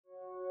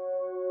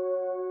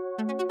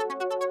Hi,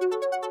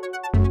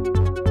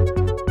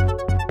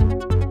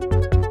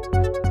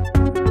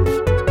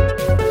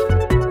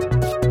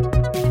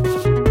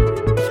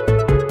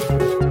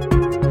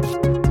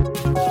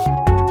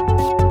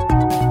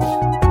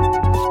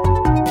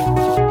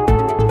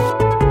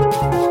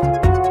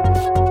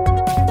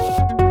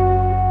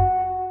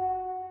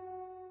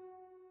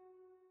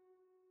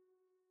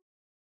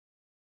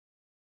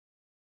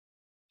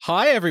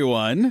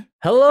 everyone.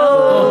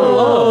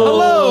 Hello.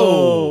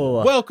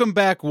 Hello. Welcome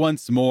back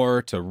once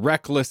more to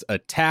Reckless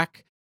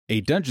Attack,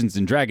 a Dungeons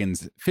 &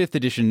 Dragons 5th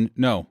edition,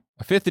 no,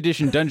 a 5th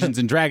edition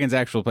Dungeons & Dragons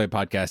actual play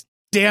podcast.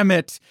 Damn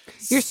it.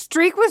 Your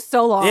streak was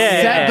so long.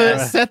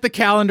 Set the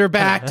calendar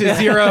back to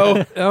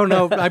 0. Oh,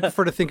 no, I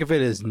prefer to think of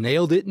it as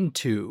nailed it in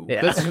 2.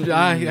 Yeah.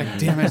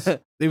 Damn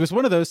it. It was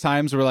one of those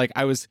times where like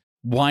I was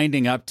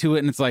winding up to it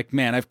and it's like,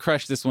 man, I've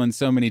crushed this one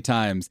so many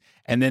times.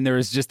 And then there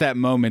was just that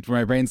moment where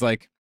my brain's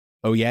like,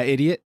 oh, yeah,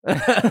 idiot?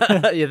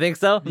 You think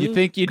so? You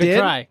think you Good did?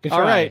 try. Good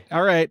try.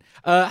 All right.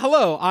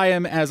 Hello, I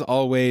am, as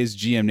always,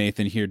 GM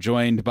Nathan here,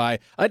 joined by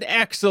an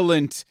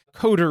excellent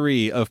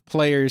coterie of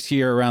players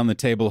here around the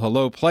table.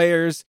 Hello,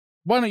 players.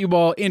 Why don't you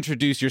all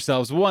introduce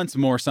yourselves once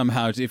more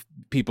somehow, if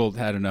people,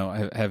 I don't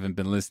know, haven't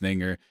been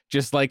listening or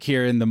just like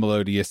hearing the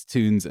melodious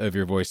tunes of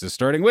your voices,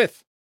 starting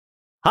with...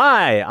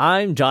 Hi,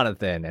 I'm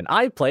Jonathan, and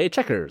I play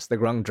Checkers, the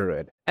Grung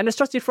Druid, and his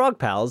trusty frog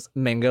pals,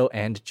 Mango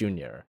and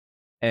Junior.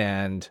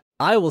 And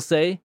I will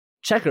say,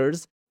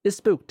 Checkers is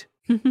spooked.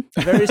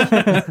 Very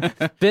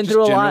been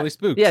through a generally lot.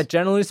 Spooked. Yeah,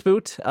 generally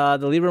spooked. The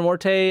Libra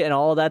Morte and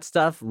all of that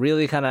stuff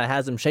really kind of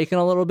has him shaking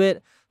a little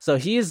bit. So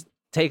he's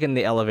taken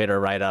the elevator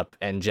right up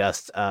and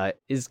just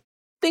is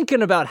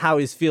thinking about how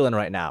he's feeling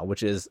right now,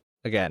 which is,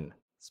 again,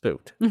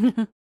 spooked.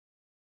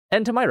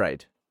 And to my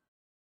right.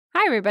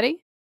 Hi,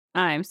 everybody.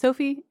 I'm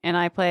Sophie, and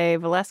I play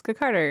Valeska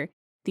Carter,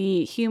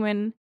 the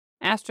human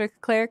asterisk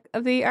cleric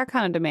of the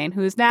Arcana domain,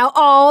 who is now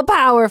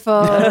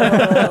all-powerful.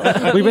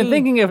 We've been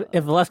thinking if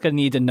Valeska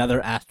needs another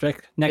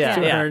asterisk next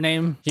to her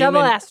name.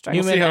 Double asterisk.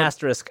 Human how-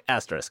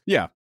 asterisk.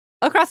 Yeah.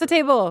 Across the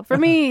table, for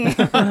me.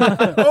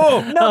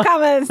 Oh! No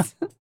comments.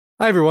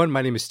 Hi, everyone.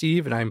 My name is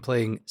Steve, and I'm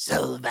playing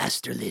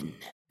Sylvesterlin,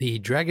 the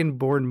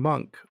Dragonborn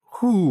monk,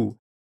 who,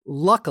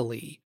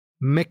 luckily,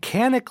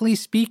 mechanically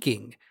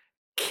speaking,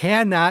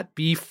 cannot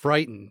be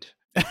frightened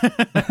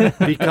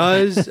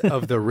because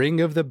of the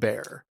Ring of the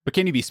Bear. But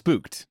can you be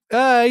spooked?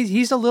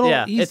 He's a little,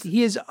 Yeah,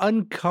 he is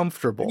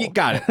uncomfortable. You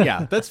got it.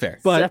 Yeah, that's fair.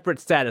 But- Separate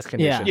status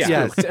condition.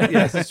 Yeah.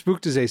 Yes,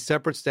 spooked is a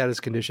separate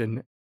status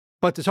condition.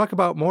 But to talk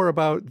about more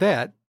about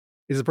that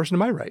is the person to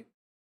my right.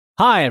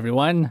 Hi,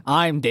 everyone.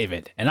 I'm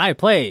David, and I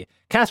play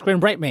Cascarin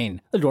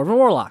Brightmane, the Dwarven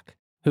Warlock,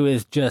 who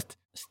is just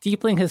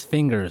steepling his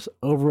fingers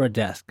over a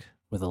desk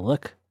with a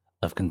look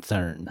of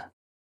concern.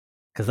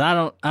 Because I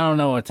don't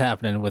know what's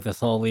happening with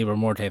this whole Libra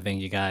Morte thing,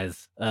 you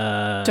guys.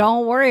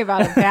 Don't worry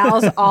about it.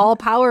 Val's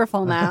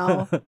all-powerful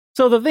now.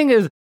 So the thing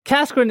is,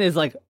 Cascarin is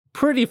like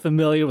pretty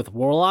familiar with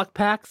Warlock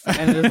pacts,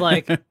 and is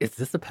like, is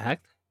this a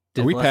pact?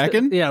 Are we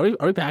packing? Yeah,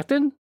 are we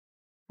pacting?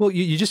 Well,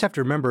 you just have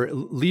to remember,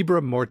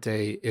 Libra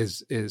Morte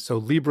is so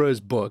Libra is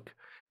book,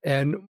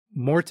 and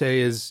Morte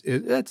is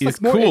it's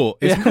It's like cool.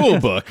 It's a cool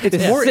book. It's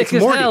Yeah. Morty. Sick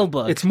as hell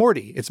book. It's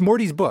Morty. It's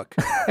Morty's book.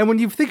 And when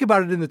you think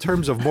about it in the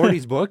terms of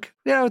Morty's book,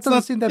 it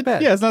doesn't seem that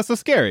bad. Yeah, it's not so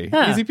scary.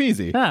 Yeah. Easy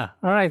peasy. Yeah,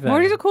 all right then.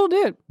 Morty's a cool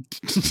dude.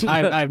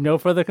 I have no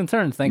further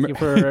concerns. Thank you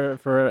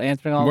for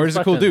answering all Morty's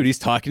those a cool questions. dude. He's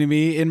talking to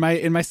me in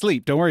my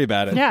sleep. Don't worry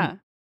about it. Yeah.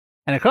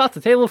 And across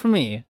the table from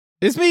me,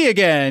 It's me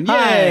again.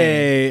 Hi.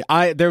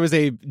 Yay. There was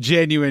a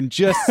genuine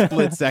just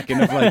split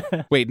second of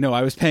like, wait, no,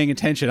 I was paying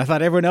attention. I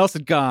thought everyone else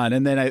had gone.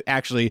 And then I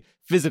actually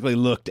physically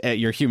looked at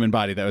your human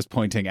body that was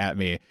pointing at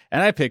me.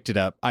 And I picked it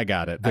up. I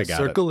got it. The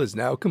circle is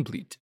now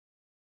complete.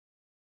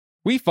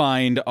 We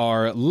find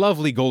our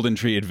lovely Golden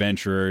Tree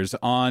adventurers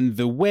on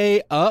the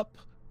way up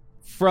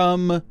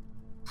from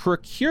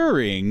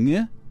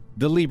procuring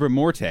the Libra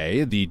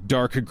Morte, the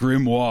dark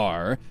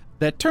grimoire,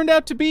 that turned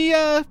out to be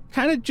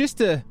kind of just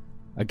a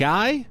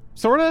guy,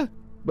 sort of,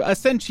 a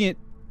sentient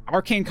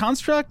arcane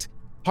construct.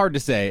 Hard to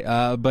say,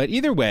 but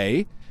either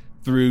way,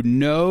 through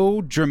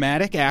no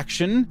dramatic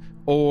action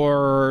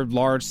or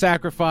large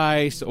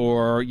sacrifice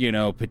or,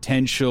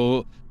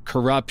 potential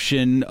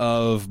corruption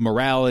of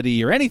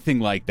morality or anything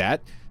like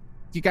that,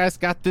 you guys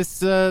got this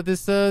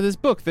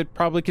book that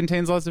probably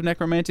contains lots of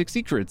necromantic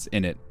secrets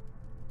in it.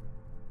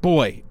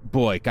 Boy,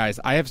 guys,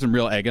 I have some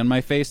real egg on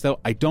my face, though.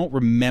 I don't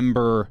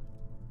remember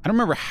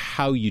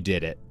how you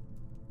did it.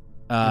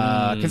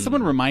 Can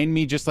someone remind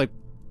me, just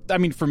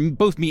from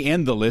both me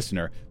and the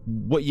listener,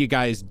 what you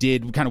guys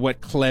did, kind of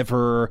what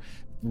clever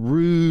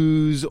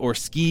ruse or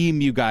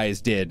scheme you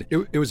guys did?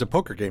 It was a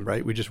poker game,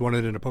 right? We just won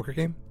it in a poker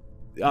game?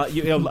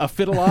 A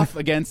fiddle off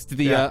against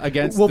the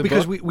against well, the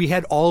because book? we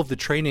had all of the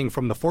training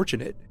from the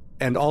Fortunate,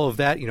 and all of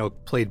that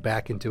played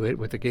back into it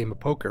with a game of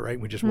poker, right?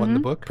 We just won the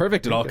book.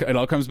 Perfect. It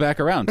all comes back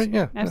around. Right,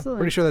 yeah,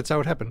 Absolutely. Pretty sure that's how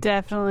it happened.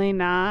 Definitely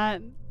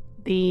not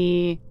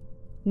the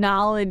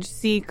knowledge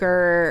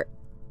seeker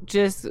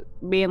just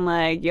being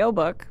like, yo,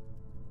 book,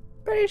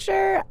 pretty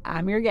sure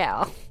I'm your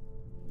gal.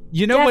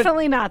 You know what?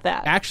 Definitely not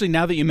that. Actually,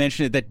 now that you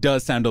mention it, that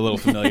does sound a little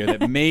familiar.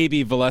 That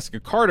maybe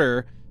Valeska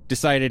Carter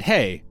decided,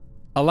 hey,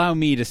 allow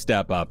me to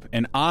step up,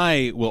 and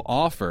I will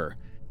offer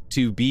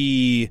to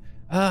be...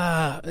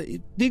 the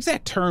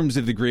exact terms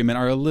of the agreement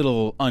are a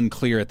little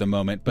unclear at the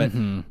moment, but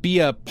be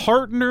a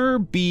partner,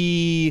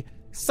 be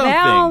something.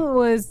 Val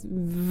was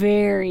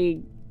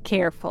very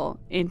careful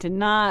into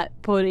not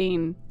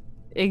putting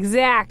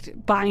exact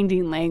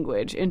binding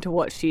language into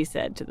what she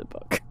said to the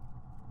book.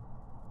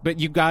 But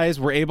you guys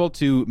were able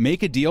to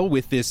make a deal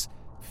with this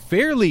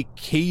fairly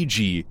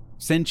cagey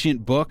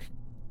sentient book.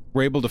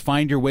 We're able to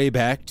find your way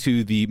back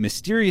to the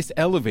mysterious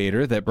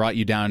elevator that brought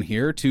you down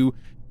here to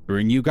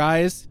bring you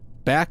guys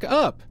back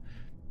up.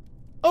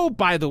 Oh,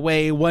 by the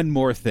way, one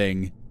more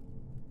thing.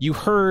 You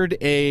heard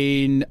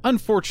an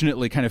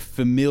unfortunately kind of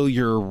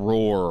familiar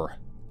roar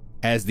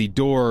as the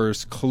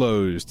doors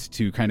closed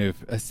to kind of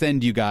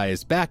send you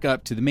guys back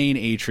up to the main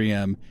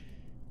atrium.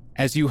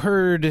 As you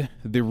heard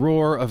the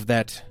roar of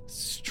that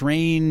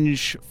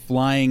strange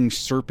flying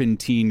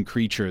serpentine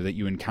creature that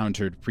you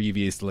encountered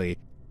previously,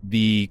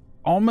 the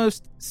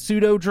almost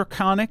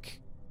pseudo-draconic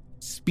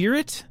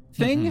spirit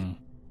thing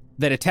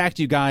that attacked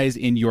you guys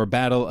in your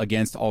battle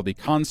against all the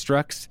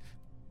constructs,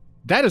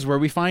 that is where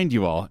we find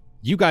you all.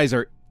 You guys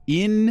are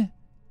in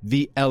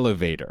the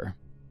elevator.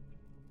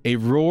 A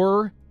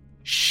roar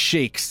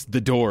shakes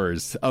the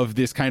doors of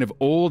this kind of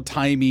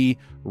old-timey,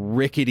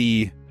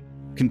 rickety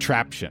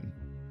contraption.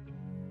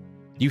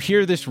 You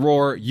hear this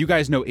roar. You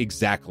guys know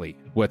exactly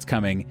what's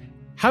coming.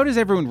 How does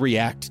everyone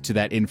react to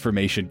that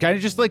information? Kind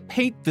of just like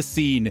paint the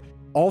scene.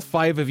 All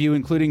 5 of you,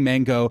 including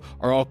Mango,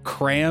 are all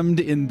crammed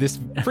in this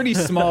pretty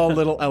small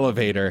little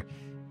elevator,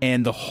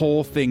 and the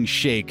whole thing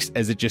shakes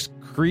as it just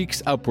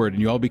creaks upward,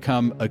 and you all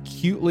become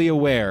acutely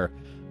aware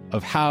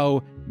of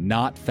how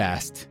not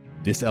fast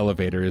this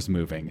elevator is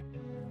moving.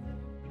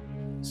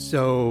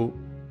 So,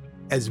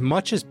 as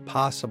much as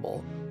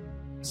possible,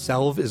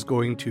 Selv is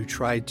going to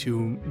try to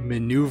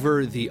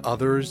maneuver the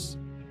others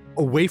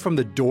away from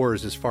the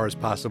doors as far as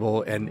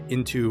possible and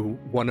into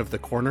one of the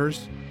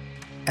corners,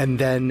 and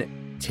then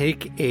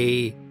take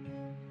a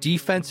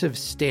defensive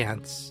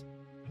stance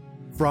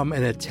from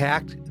an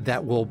attack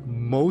that will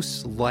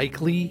most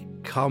likely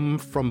come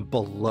from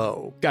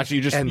below. Gotcha.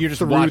 You're just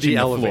through watching the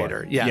the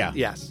elevator. floor. Yeah.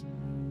 Yes.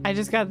 I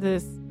just got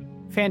this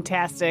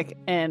fantastic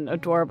and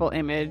adorable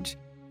image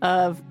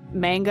of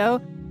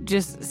Mango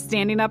just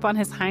standing up on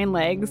his hind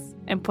legs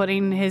and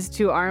putting his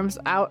 2 arms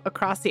out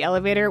across the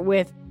elevator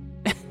with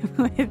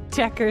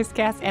Checkers,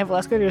 Cass, and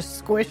Velasco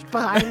just squished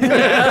behind him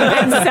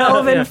and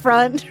Selv in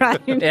front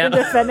trying to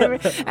defend him.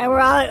 And we're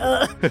all like,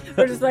 ugh.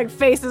 We're just like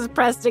faces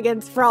pressed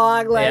against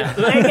Frog, like,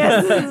 I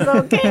guess this is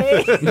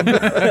okay.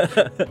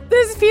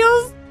 This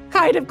feels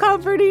kind of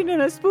comforting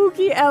in a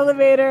spooky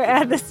elevator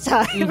at this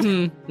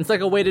time. It's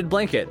like a weighted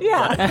blanket.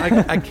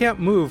 Yeah. I can't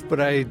move,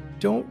 but I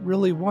don't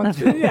really want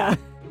to. Yeah.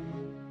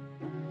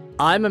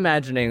 I'm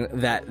imagining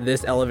that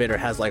this elevator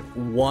has like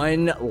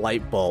one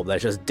light bulb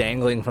that's just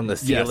dangling from the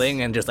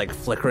ceiling and just like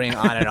flickering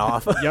on and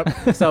off.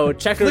 Yep. So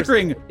Checkers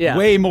Flickering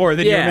way more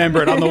than you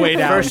remembered on the way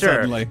down. For sure,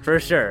 suddenly.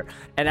 for sure.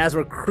 And as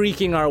we're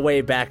creaking our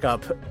way back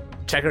up,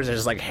 Checkers are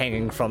just like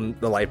hanging from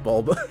the light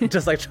bulb,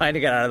 just like trying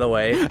to get out of the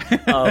way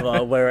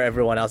of where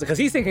everyone else is. Because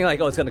he's thinking like,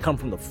 oh, it's going to come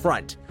from the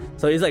front.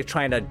 So he's like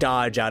trying to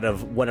dodge out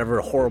of whatever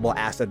horrible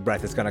acid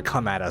breath is going to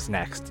come at us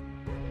next.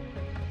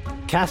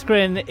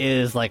 Kaskrin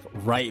is like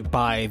right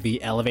by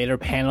the elevator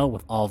panel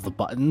with all the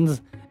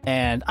buttons,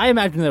 and I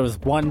imagine there was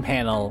one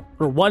panel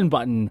or one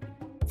button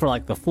for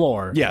like the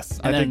floor. Yes,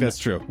 I think that's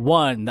true.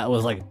 One that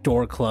was like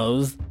door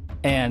closed,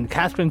 and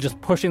Kaskrin just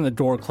pushing the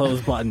door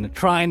close button,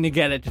 trying to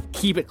get it to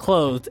keep it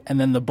closed, and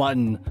then the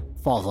button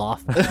falls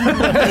off.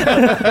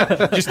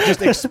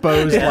 just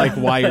exposed like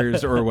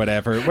wires or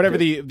whatever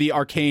the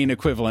arcane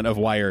equivalent of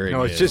wiring.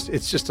 No, is.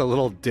 it's just a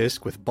little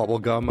disc with bubble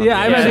gum. Yeah,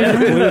 I imagine it's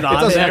glued it on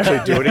doesn't there.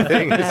 actually do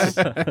anything. It's just,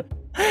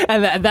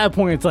 And at that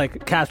point, it's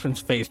like Kaskrin's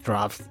face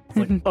drops. It's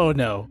like, oh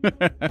no.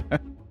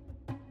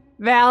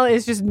 Val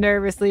is just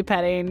nervously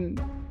petting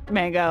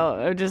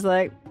Mango, just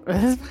like,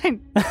 this is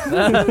fine.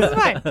 This is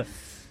fine.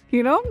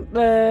 You know,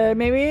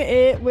 maybe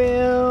it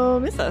will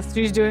miss us.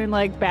 She's doing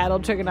like battle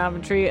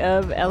trigonometry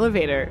of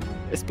elevator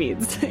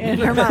speeds in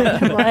her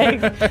mind. Like,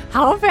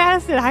 how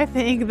fast did I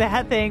think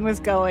that thing was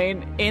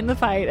going in the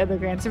fight of the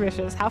Grand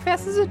Servicius? How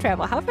fast does it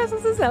travel? How fast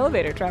does this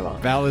elevator travel?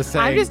 Val is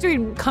saying, I'm just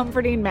doing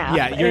comforting math.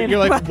 yeah, you're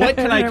like, what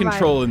can I her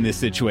control mind. in this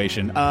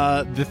situation?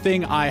 The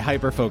thing I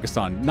hyper focus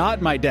on,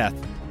 not my death,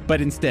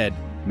 but instead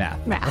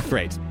math. Math.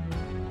 Great.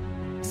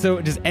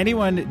 So does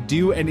anyone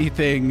do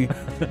anything?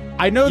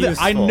 I know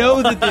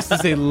that this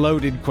is a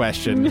loaded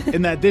question,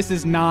 in that this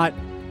is not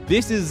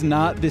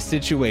the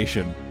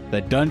situation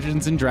that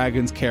Dungeons and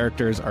Dragons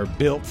characters are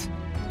built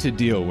to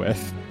deal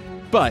with.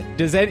 But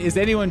is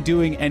anyone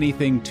doing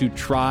anything to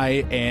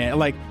try and,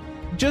 like,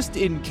 just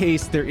in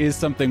case there is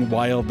something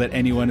wild that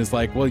anyone is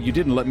like, well, you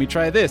didn't let me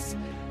try this.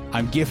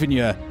 I'm giving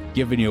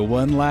you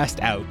one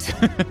last out.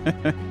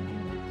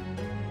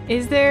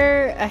 Is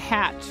there a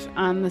hatch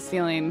on the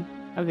ceiling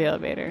of the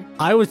elevator.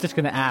 I was just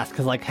going to ask,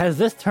 because, like, has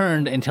this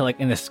turned into, like,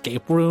 an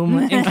escape room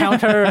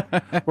encounter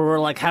where we're,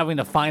 like, having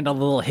to find all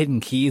the little hidden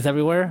keys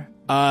everywhere?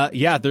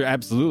 Yeah, there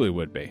absolutely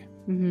would be.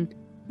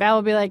 Val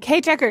will be like,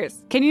 hey,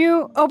 Checkers, can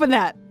you open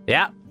that?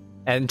 Yeah.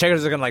 And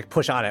Checkers is going to, like,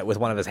 push on it with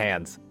one of his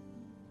hands.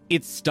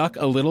 It's stuck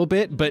a little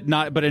bit, but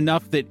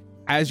enough that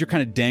as you're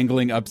kind of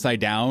dangling upside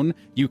down,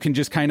 you can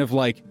just kind of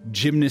like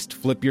gymnast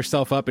flip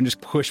yourself up and just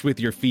push with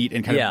your feet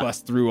and kind of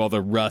bust through all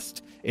the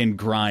rust and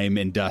grime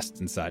and dust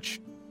and such.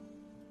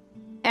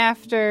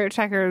 After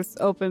Checkers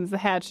opens the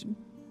hatch,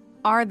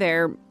 are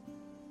there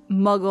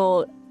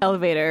muggle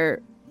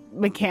elevator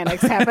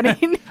mechanics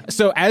happening?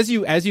 So as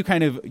you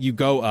kind of you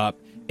go up,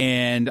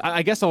 and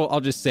I guess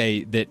I'll just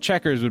say that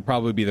Checkers would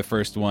probably be the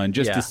first one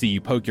just to see you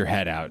poke your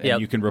head out,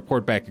 and you can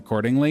report back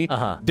accordingly.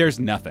 There's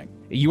nothing.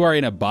 You are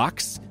in a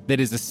box that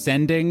is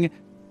ascending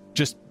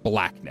just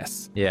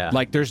blackness. Yeah.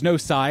 Like there's no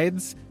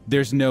sides,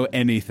 there's no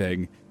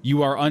anything.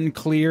 You are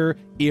unclear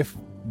if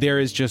there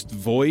is just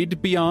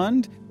void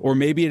beyond, or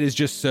maybe it is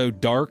just so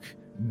dark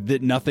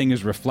that nothing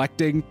is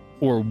reflecting,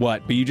 or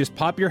what. But you just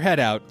pop your head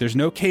out. There's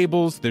no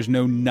cables, there's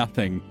no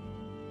nothing.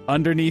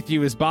 Underneath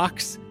you is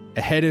box,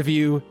 ahead of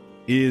you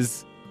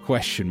is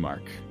question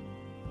mark.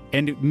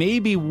 And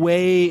maybe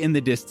way in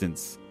the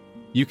distance,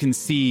 you can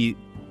see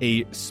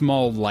a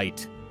small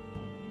light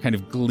kind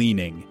of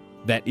gleaming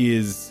that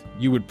is,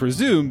 you would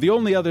presume, the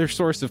only other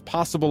source of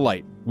possible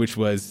light, which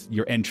was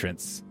your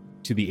entrance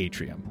to the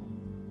atrium.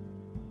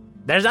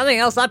 There's nothing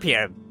else up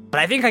here, but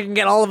I think I can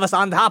get all of us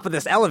on top of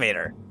this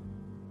elevator.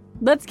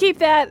 Let's keep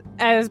that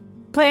as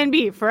plan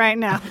B for right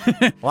now.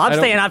 Well, I'm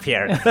staying up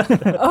here.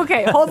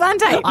 Okay, hold on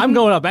tight. I'm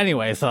going up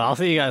anyway, so I'll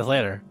see you guys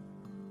later.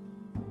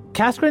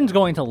 Kaskrin's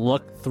going to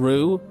look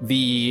through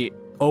the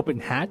open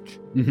hatch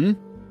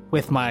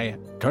with my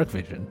dark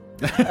vision.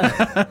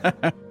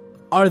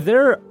 Are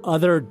there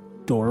other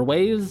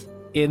doorways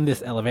in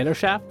this elevator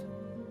shaft?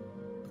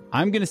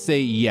 I'm going to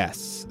say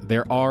yes.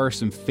 There are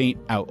some faint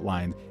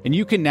outlines. And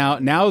you can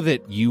now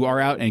that you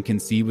are out and can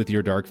see with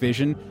your dark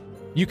vision,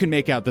 you can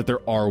make out that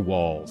there are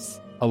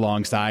walls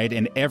alongside.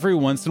 And every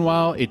once in a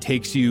while, it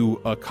takes you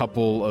a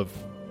couple of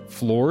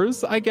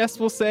floors, I guess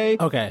we'll say,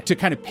 to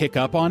kind of pick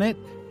up on it.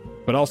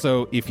 But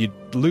also, if you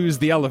lose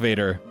the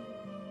elevator,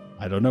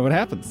 I don't know what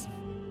happens.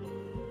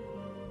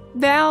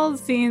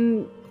 Val's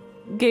seen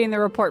getting the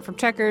report from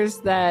Checkers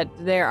that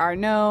there are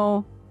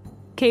no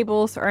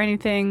cables or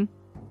anything.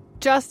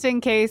 Just in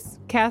case,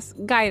 cast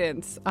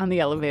guidance on the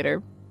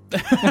elevator.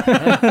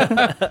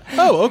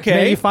 Oh, okay.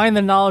 May you find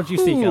the knowledge you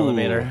seek,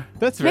 elevator.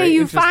 That's very May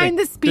you interesting. find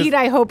the speed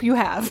I hope you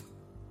have.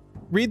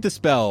 Read the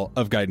spell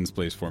of guidance,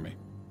 please, for me.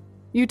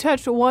 You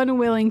touch one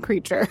willing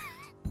creature.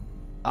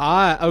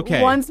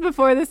 Okay. Once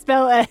before the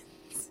spell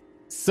ends.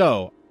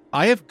 So,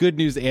 I have good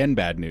news and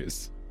bad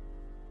news.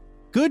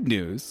 Good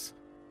news,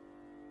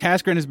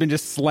 Kaskrin has been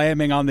just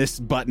slamming on this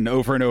button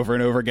over and over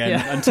and over again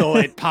until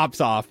it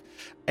pops off.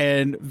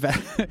 And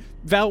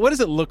Val, what does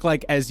it look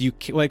like as you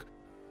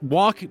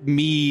walk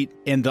me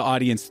and the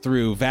audience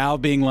through Val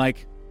being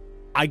like,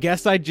 I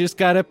guess I just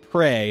gotta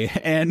pray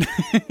and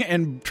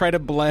and try to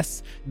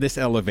bless this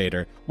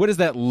elevator. What does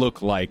that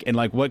look like? And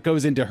what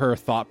goes into her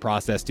thought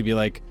process to be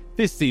like,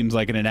 this seems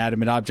like an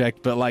inanimate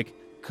object, but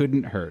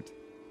couldn't hurt.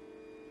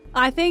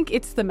 I think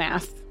it's the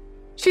math.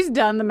 She's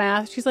done the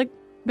math. She's like,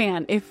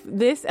 man, if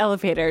this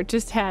elevator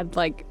just had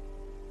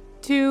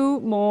 2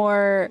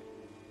 more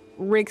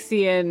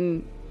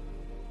Rixian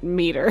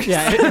meters.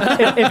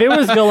 Yeah, if it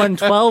was going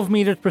 12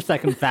 meters per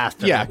second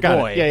faster,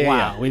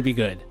 wow, we'd be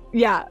good.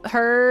 Yeah,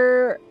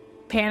 her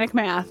panic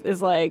math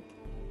is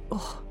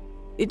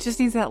it just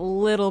needs that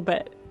little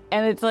bit.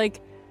 And it's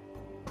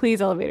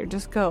please, elevator,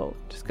 just go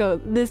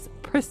this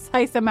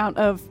precise amount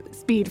of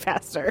speed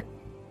faster.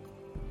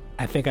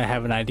 I think I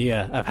have an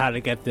idea of how to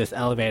get this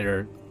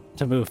elevator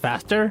to move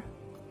faster,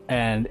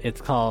 and it's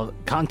called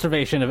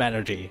conservation of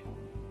energy.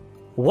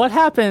 What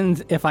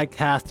happens if I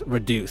cast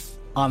Reduce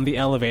on the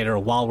elevator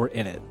while we're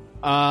in it?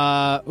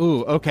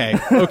 Okay.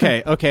 Will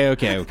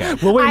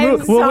we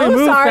move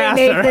sorry,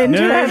 faster? Nathan.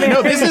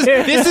 No,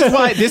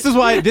 this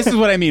is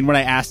what I mean when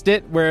I asked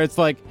it, where it's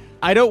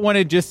I don't want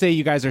to just say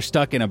you guys are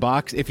stuck in a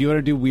box. If you want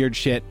to do weird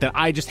shit that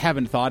I just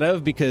haven't thought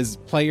of because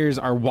players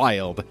are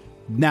wild,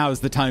 now's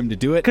the time to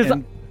do it.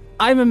 Because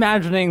I'm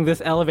imagining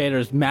this elevator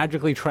is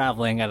magically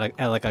traveling at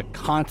a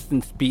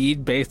constant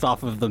speed based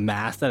off of the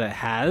mass that it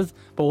has.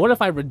 But what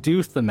if I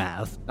reduce the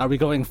mass? Are we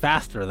going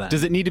faster then?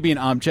 Does it need to be an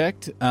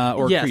object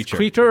or yes, creature?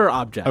 Creature or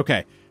object.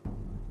 Okay.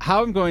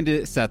 How I'm going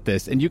to set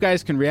this, and you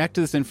guys can react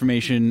to this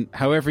information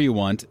however you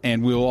want,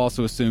 and we will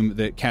also assume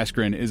that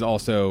Kaskrin is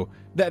also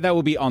that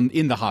will be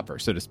in the hopper,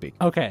 so to speak.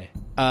 Okay.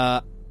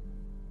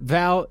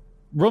 Val,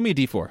 roll me a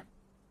d4.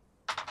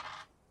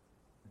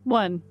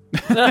 1.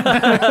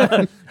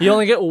 You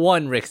only get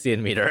 1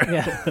 Rixian meter.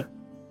 Yeah.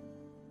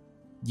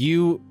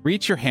 You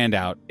reach your hand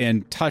out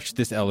and touch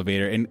this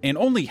elevator, and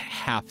only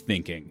half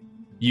thinking,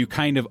 you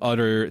kind of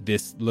utter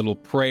this little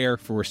prayer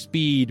for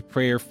speed,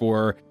 prayer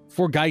for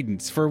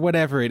guidance, for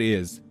whatever it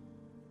is.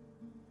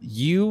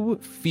 You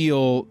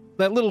feel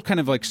that little kind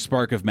of like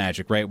spark of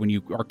magic, right? When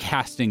you are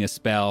casting a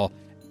spell,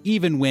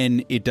 even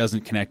when it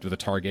doesn't connect with a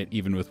target,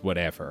 even with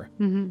whatever.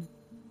 Mm-hmm.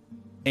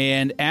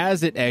 And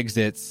as it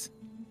exits,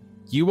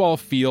 you all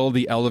feel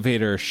the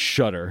elevator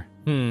shudder.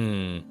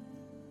 Hmm.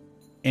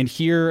 And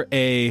hear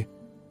a,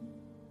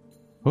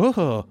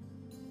 oh,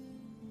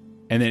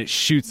 and then it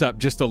shoots up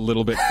just a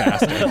little bit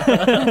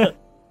faster.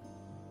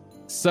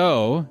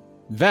 So,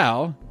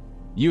 Val,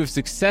 you have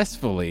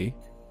successfully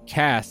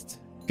cast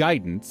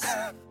guidance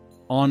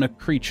on a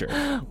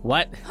creature.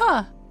 What?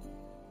 Huh.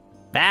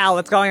 Val,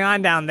 what's going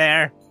on down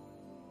there?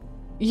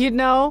 You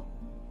know,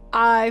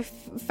 I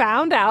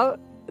found out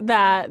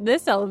that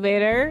this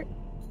elevator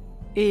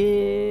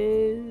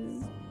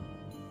is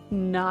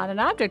not an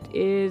object,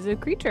 is a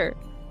creature.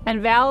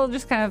 And Val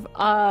just kind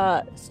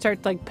of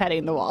starts like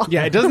petting the wall.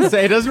 Yeah, it doesn't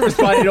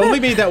respond. It only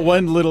made that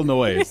one little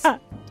noise Yeah.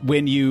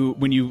 when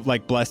you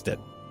like blessed it.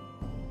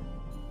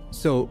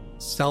 So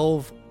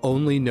Selv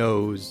only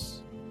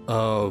knows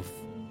of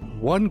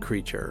one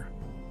creature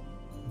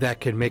that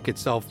can make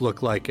itself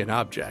look like an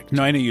object.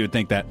 No, I knew you would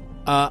think that.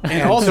 And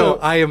And also, so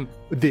I am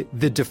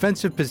the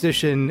defensive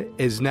position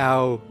is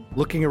now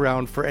looking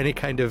around for any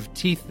kind of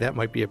teeth that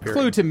might be appearing.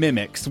 clue to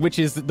mimics, which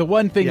is the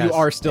one thing you Yes.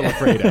 are still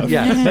afraid of.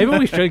 Yes. Maybe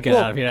we should get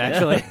out of here,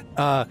 actually.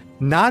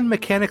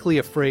 Non-mechanically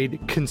afraid,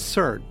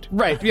 concerned.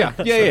 Right. Yeah.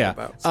 Yeah.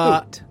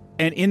 about.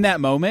 And in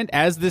that moment,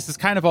 as this is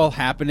kind of all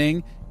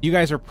happening, you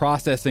guys are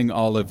processing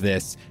all of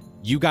this.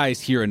 You guys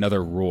hear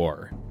another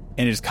roar,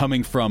 and it is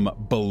coming from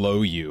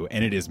below you,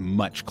 and it is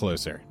much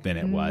closer than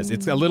it was.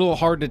 It's a little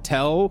hard to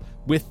tell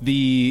with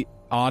the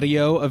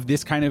audio of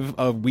this kind of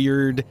a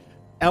weird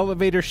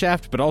elevator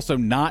shaft, but also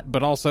not.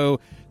 But also,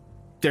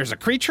 there's a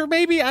creature,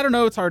 maybe? I don't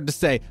know. It's hard to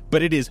say,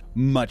 but it is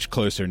much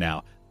closer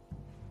now.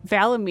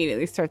 Val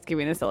immediately starts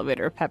giving this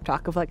elevator a pep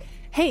talk of like,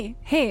 hey,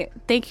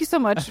 thank you so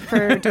much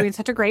for doing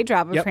such a great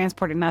job of Yep.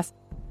 transporting us.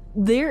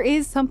 There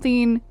is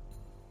something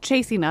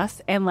chasing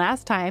us, and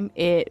last time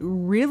it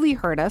really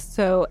hurt us,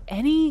 so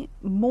any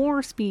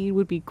more speed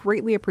would be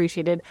greatly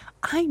appreciated.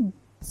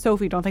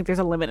 Sophie, don't think there's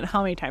a limit on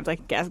how many times I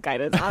can cast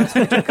guidance,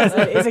 honestly, because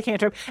it is a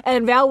cantrip.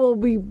 And Val will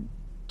be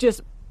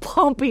just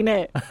pumping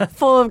it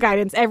full of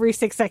guidance every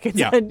 6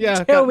 seconds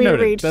until we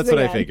noted. reach That's the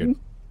what I end. figured.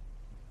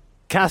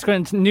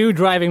 Cascarin's new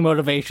driving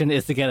motivation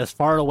is to get as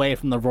far away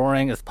from the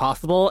roaring as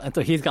possible, and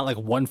so he's got like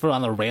one foot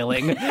on the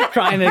railing,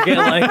 trying to get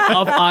like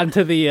up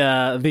onto the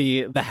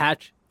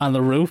hatch on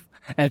the roof,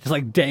 and it's just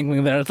like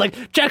dangling there. It's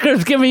like,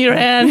 Checkers, give me your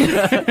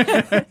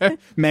hand.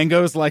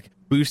 Mango's like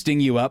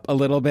boosting you up a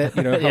little bit,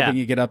 helping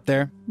you get up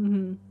there.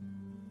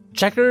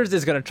 Checkers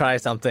is going to try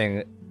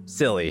something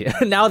silly.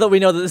 Now that we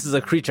know that this is a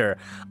creature,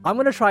 I'm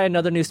going to try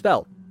another new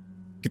spell.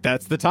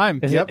 That's the time.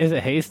 Is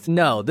it haste?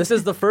 No, this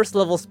is the first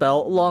level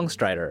spell,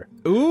 Longstrider.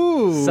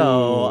 Ooh.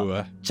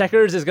 So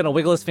Checkers is going to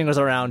wiggle his fingers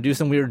around, do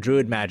some weird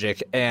druid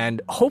magic,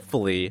 and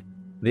hopefully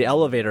the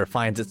elevator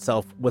finds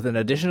itself with an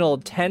additional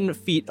 10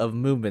 feet of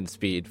movement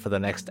speed for the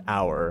next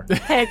hour.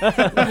 Heck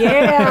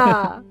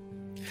yeah.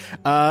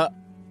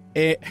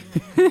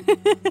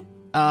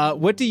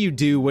 What do you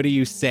do? What do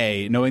you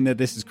say, knowing that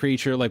this is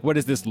creature? Like, what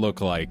does this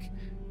look like?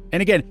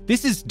 And again,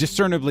 this is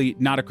discernibly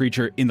not a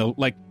creature in the,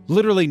 like,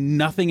 literally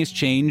nothing has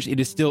changed. It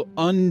is still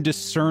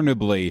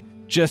undiscernibly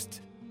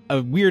just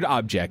a weird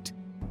object,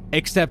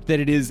 except that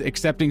it is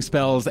accepting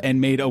spells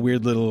and made a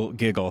weird little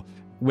giggle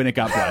when it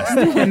got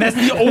blessed. And that's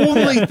the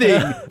only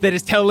thing that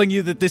is telling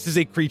you that this is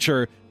a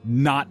creature,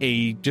 not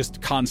a just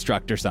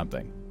construct or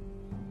something.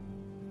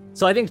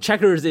 So I think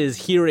Checkers is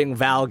hearing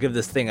Val give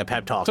this thing a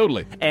pep talk.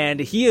 Totally. And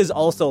he is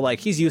also like,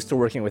 he's used to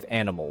working with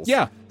animals.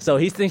 Yeah. So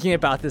he's thinking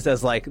about this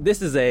as like,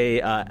 this is a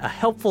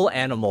helpful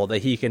animal that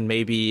he can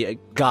maybe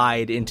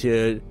guide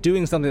into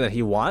doing something that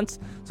he wants.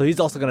 So he's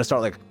also going to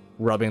start like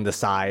rubbing the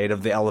side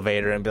of the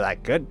elevator and be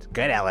like, good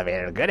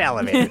elevator,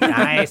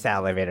 nice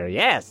elevator,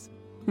 yes.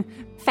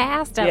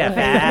 Fast Yeah, elevator.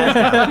 fast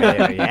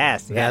elevator,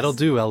 yes. That'll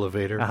do,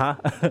 elevator.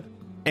 Uh-huh.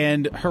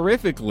 And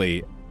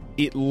horrifically,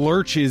 it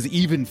lurches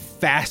even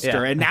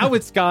faster. Yeah. And now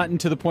it's gotten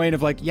to the point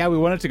of like, yeah, we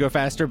want it to go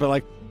faster, but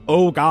like,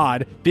 oh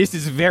God, this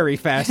is very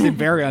fast and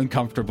very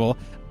uncomfortable.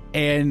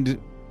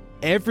 And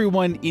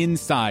everyone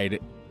inside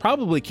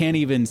probably can't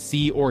even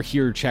see or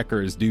hear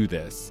Checkers do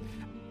this,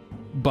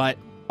 but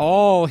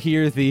all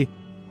hear the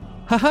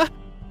haha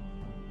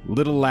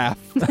little laugh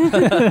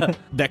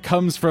that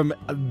comes from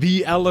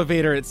the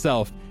elevator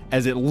itself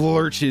as it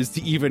lurches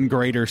to even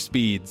greater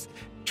speeds,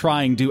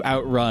 trying to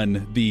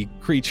outrun the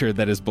creature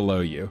that is below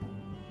you.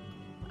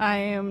 I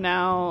am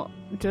now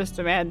just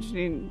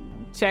imagining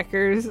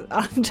Checkers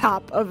on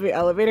top of the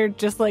elevator,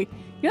 just like,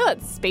 you know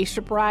that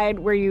spaceship ride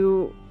where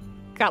you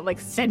got like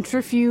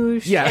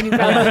centrifuge and you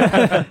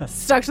got like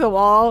stuck to the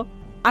wall?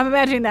 I'm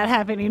imagining that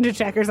happening to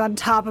Checkers on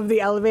top of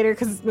the elevator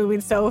because it's moving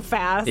so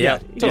fast. Yeah,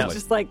 He's totally.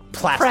 just like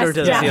Plaster pressed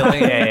to the down.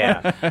 ceiling.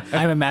 Yeah.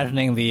 I'm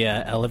imagining the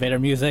elevator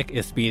music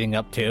is speeding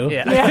up too.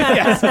 Yeah.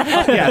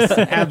 Yes,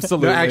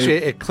 absolutely. No, actually,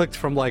 it clicked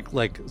from like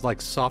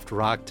soft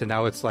rock to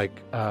now it's like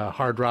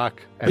hard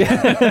rock. And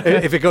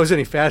if it goes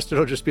any faster,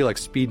 it'll just be like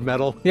speed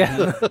metal.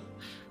 Yeah.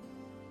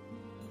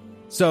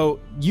 So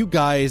you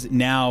guys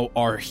now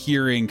are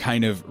hearing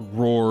kind of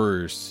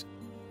roars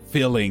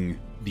filling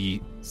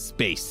the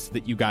space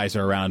that you guys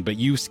are around, but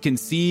you can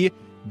see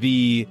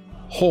the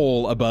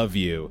hole above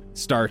you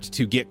start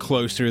to get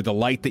closer. The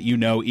light that you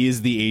know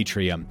is the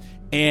atrium.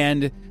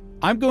 And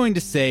I'm going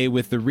to say,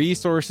 with the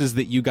resources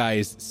that you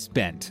guys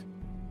spent,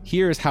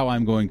 here's how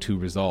I'm going to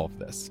resolve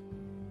this.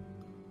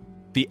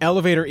 The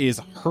elevator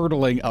is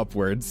hurtling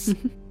upwards.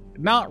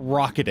 Not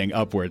rocketing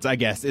upwards, I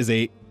guess, is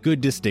a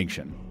good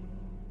distinction.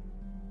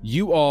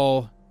 You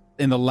all,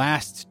 in the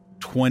last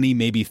 20,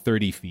 maybe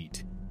 30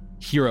 feet,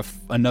 hear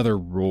another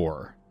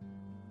roar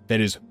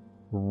that is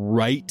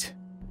right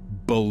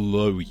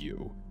below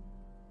you.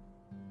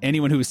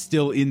 Anyone who is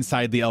still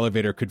inside the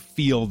elevator could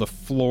feel the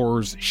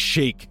floors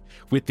shake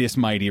with this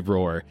mighty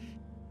roar.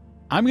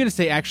 I'm going to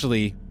say,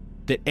 actually,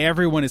 that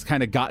everyone has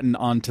kind of gotten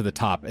onto the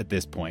top at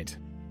this point.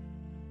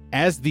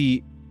 As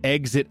the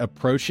exit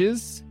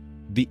approaches,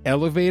 the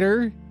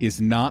elevator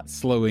is not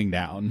slowing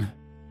down.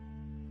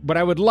 What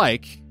I would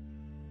like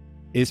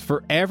is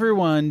for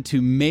everyone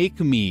to make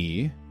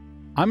me,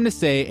 I'm going to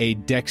say, a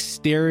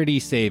dexterity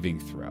saving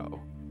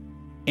throw.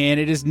 And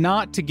it is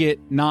not to get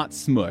not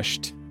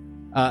smushed.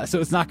 So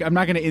it's not. I'm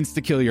not going to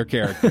insta-kill your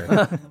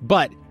character.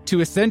 But to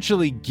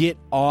essentially get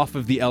off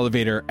of the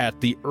elevator at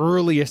the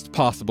earliest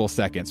possible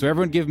second. So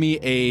everyone give me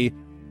a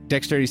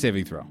dexterity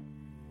saving throw.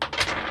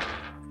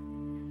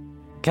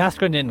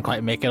 Kaskrin didn't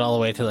quite make it all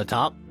the way to the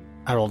top.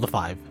 I rolled a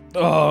 5.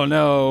 Oh,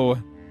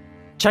 no.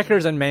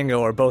 Checkers and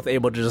Mango are both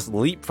able to just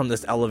leap from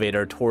this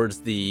elevator towards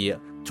the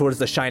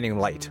shining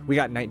light. We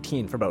got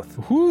 19 for both.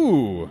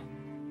 Whoo.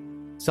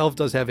 Selv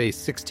does have a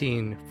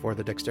 16 for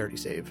the dexterity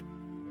save.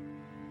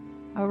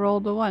 I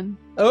rolled a 1.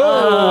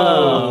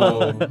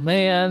 Oh,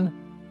 man.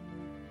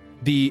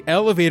 The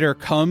elevator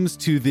comes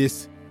to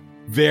this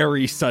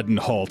very sudden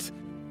halt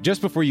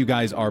just before you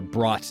guys are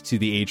brought to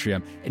the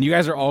atrium. And you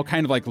guys are all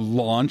kind of like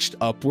launched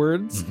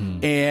upwards.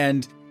 Mm-hmm.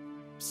 And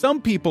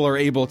some people are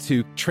able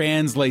to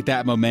translate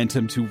that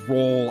momentum to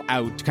roll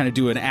out, to kind of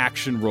do an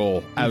action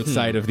roll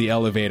outside of the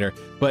elevator.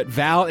 But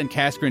Val and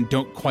Kaskrin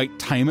don't quite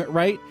time it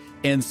right.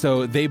 And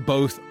so they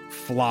both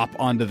flop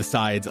onto the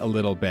sides a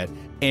little bit.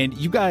 And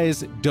you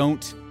guys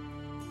don't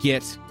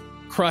get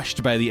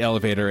crushed by the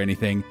elevator or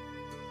anything.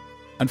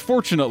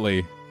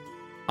 Unfortunately,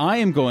 I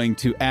am going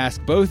to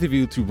ask both of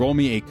you to roll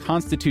me a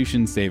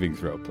Constitution saving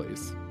throw,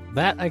 please.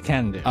 That I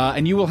can do.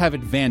 And you will have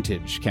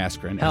advantage,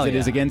 Kaskrin, as it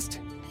is against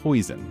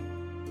poison.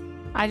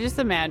 I just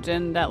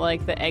imagine that,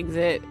 like, the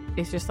exit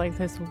is just, like,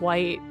 this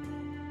white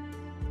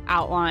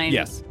outline.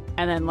 Yes.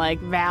 And then, like,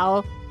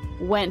 Val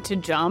went to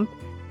jump,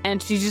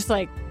 and she just,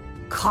 like,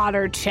 caught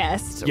her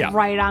chest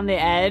right on the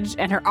edge,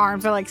 and her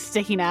arms are, like,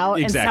 sticking out.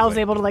 Exactly. And Sal's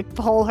able to, like,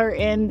 pull her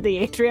in the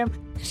atrium.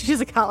 She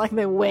just got, like,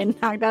 the wind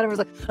knocked out of her. Was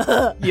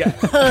like, yeah.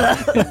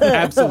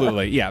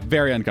 Absolutely. Yeah,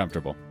 very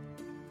uncomfortable.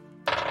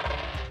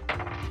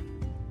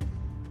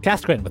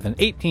 Kaskrin with an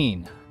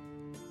 18.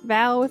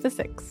 Val with a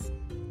 6.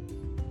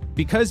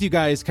 Because you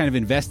guys kind of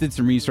invested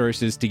some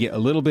resources to get a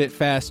little bit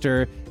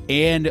faster,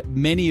 and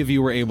many of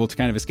you were able to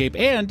kind of escape,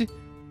 and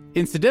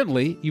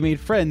incidentally, you made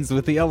friends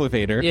with the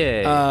elevator.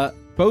 Yeah.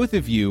 Both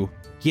of you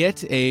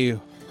get a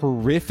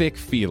horrific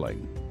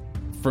feeling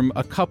from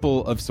a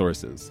couple of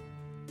sources.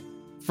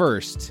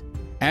 First,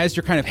 as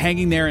you're kind of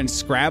hanging there and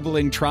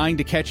scrabbling, trying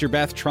to catch your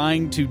breath,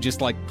 trying to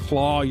just like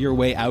claw your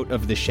way out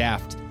of the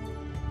shaft,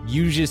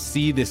 you just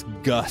see this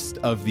gust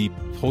of the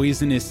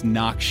poisonous,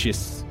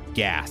 noxious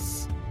gas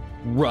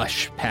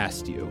rush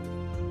past you.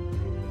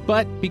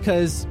 But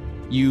because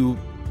you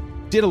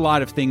did a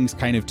lot of things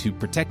kind of to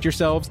protect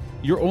yourselves,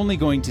 you're only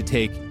going to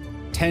take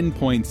 10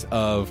 points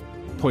of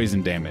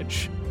poison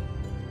damage.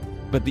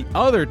 But the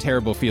other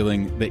terrible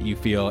feeling that you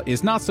feel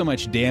is not so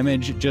much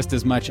damage, just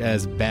as much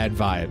as bad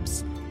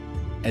vibes.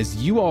 As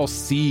you all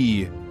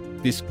see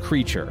this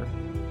creature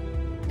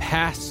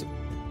pass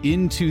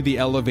into the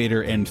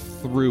elevator and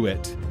through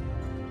it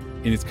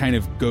in its kind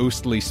of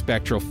ghostly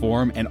spectral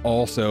form, and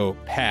also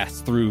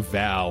pass through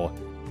Val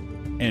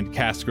and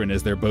Kaskrin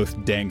as they're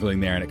both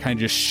dangling there, and it kind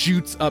of just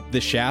shoots up the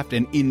shaft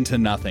and into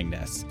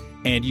nothingness.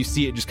 And you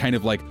see it just kind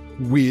of like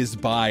whiz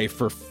by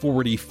for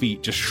 40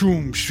 feet, just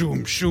shoom,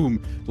 shoom,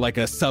 shoom, like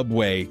a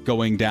subway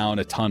going down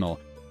a tunnel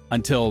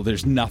until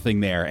there's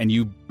nothing there. And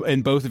you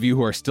and both of you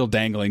who are still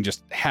dangling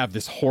just have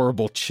this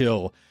horrible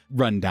chill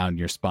run down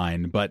your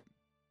spine. But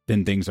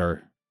then things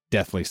are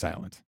deathly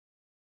silent.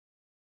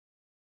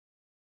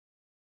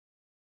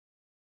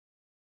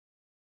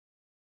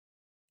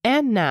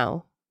 And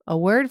now, a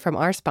word from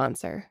our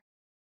sponsor.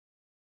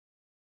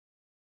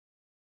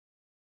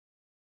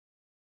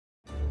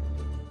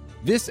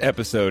 This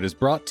episode is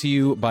brought to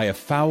you by A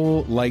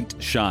Foul Light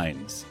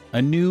Shines,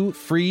 a new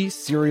free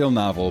serial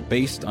novel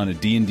based on a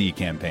D&D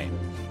campaign.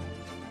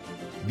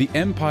 The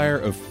Empire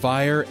of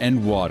Fire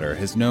and Water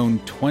has known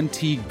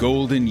 20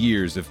 golden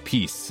years of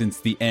peace since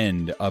the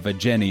end of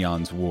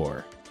Agenion's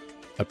War,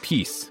 a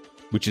peace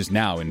which is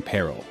now in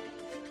peril.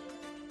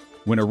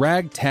 When a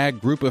ragtag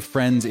group of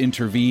friends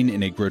intervene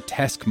in a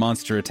grotesque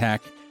monster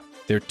attack,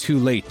 they're too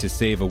late to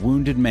save a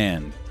wounded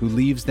man who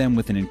leaves them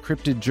with an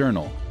encrypted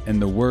journal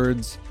and the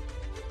words,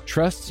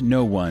 "Trust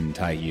no one,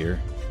 Tyir."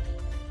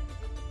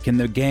 Can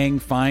the gang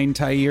find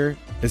Tyir,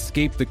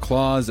 escape the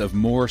claws of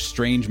more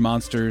strange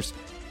monsters,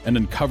 and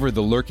uncover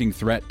the lurking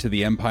threat to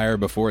the Empire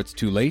before it's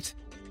too late?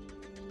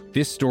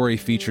 This story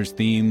features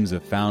themes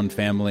of found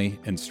family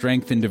and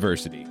strength in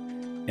diversity,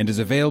 and is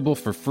available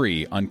for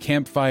free on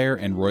Campfire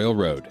and Royal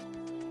Road.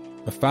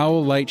 A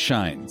foul light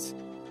shines.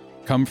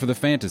 Come for the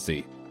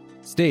fantasy.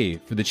 Stay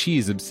for the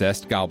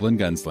cheese-obsessed goblin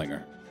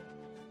gunslinger.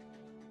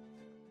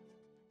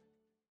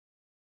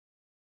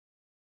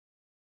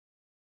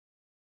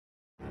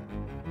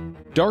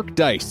 Dark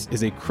Dice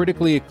is a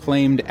critically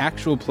acclaimed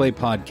actual play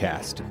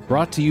podcast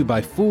brought to you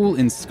by Fool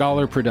and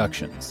Scholar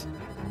Productions.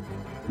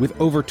 With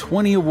over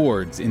 20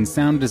 awards in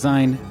sound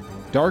design,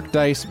 Dark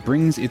Dice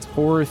brings its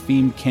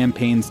horror-themed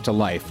campaigns to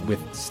life with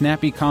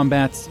snappy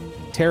combats,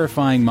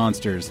 terrifying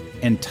monsters,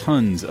 and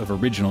tons of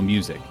original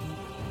music.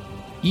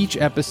 Each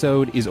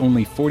episode is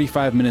only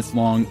 45 minutes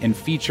long and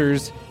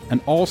features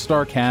an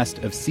all-star cast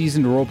of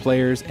seasoned role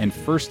players and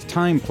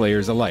first-time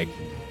players alike,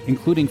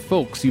 including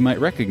folks you might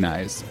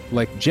recognize,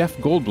 like Jeff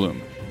Goldblum,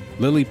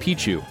 Lily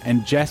Pichu,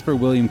 and Jasper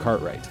William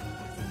Cartwright.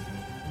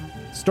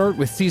 Start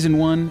with Season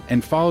 1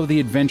 and follow the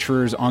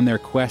adventurers on their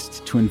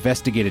quest to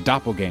investigate a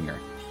doppelganger,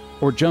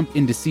 or jump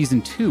into Season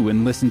 2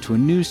 and listen to a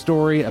new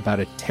story about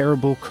a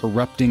terrible,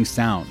 corrupting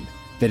sound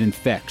that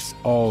infects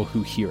all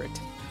who hear it.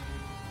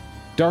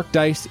 Dark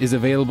Dice is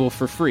available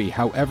for free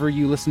however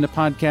you listen to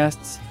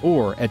podcasts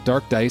or at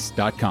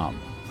darkdice.com.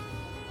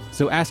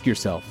 So ask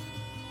yourself,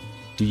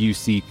 do you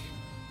seek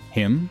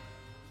him?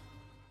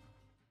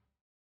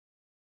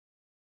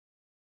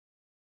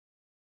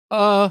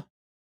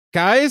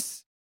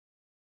 Guys?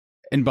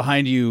 And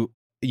behind you,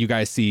 you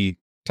guys see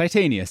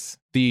Titanius,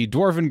 the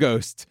dwarven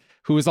ghost,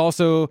 who is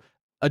also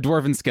a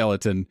dwarven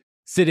skeleton,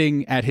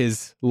 sitting at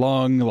his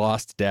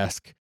long-lost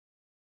desk.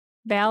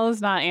 Val is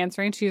not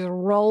answering. She's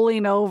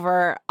rolling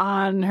over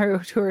on her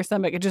to her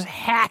stomach and just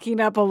hacking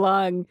up a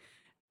lung,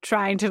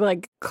 trying to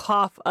like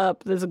cough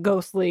up this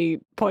ghostly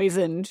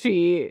poison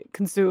she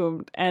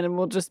consumed, and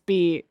will just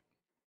be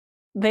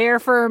there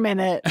for a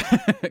minute.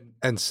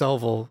 And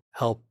Selv will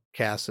help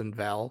Cass and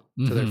Val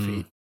to their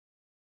feet.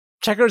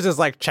 Checkers is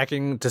like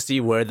checking to see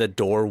where the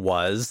door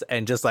was,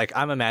 and just like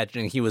I'm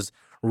imagining he was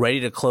ready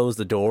to close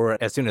the door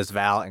as soon as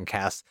Val and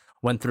Cass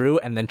went through,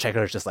 and then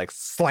Checkers just like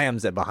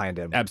slams it behind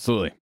him.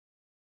 Absolutely.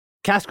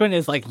 Casquin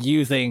is like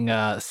using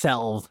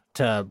Selv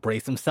to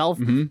brace himself,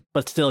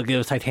 but still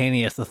gives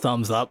Titanius the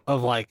thumbs up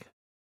of like,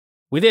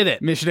 we did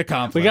it. Mission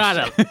accomplished. We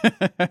got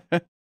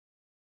him.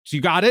 So you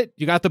got it?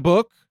 You got the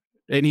book?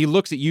 And he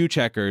looks at you,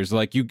 Checkers,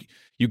 like, you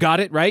got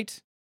it, right?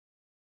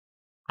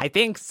 I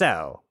think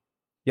so.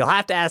 You'll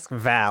have to ask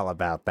Val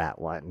about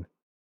that one.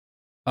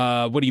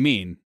 What do you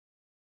mean?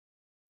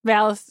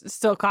 Val is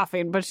still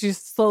coughing, but she's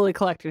slowly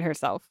collecting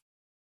herself.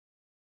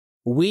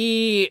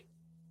 We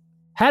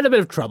had a bit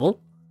of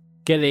trouble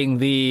getting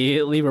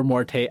the Liber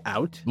Morte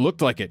out.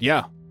 Looked like it,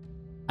 yeah.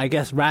 I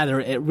guess rather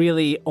it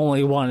really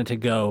only wanted to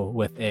go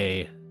with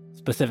a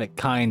specific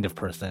kind of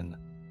person.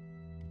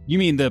 You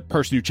mean the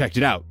person who checked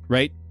it out,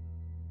 right?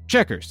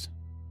 Checkers.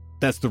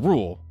 That's the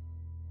rule.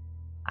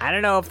 I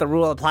don't know if the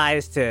rule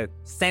applies to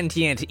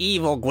sentient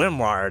evil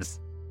grimoires.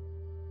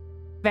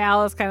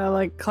 Val is kind of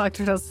like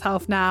collecting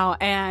herself now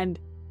and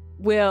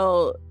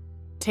will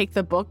take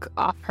the book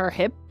off her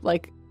hip,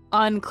 like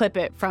unclip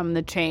it from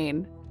the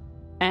chain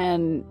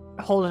and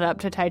hold it up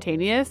to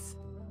Titanius.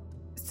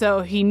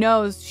 So he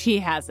knows she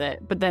has it,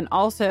 but then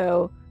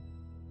also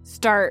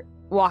start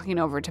walking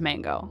over to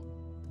Mango.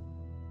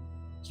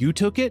 You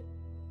took it?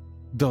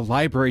 The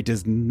library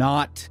does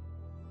not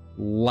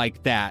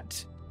like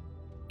that.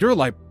 You're a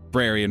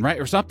librarian, right?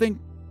 Or something?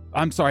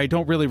 I'm sorry, I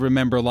don't really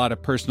remember a lot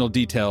of personal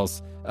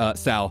details,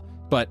 Sal,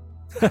 but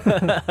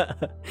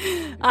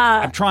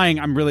I'm trying.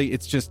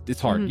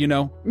 It's hard, you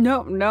know?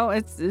 No,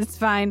 it's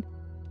fine.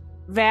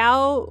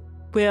 Val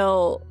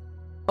will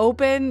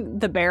open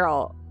the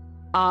barrel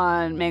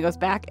on Mango's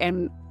back,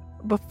 and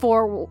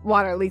before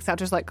water leaks out,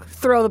 just like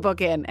throw the book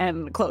in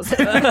and close it.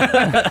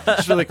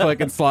 Just really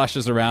quick and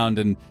sloshes around,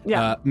 and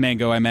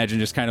Mango, I imagine,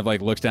 just kind of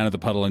like looks down at the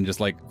puddle and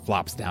just like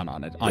flops down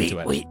onto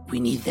it. Wait,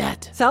 we need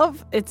that. Selv,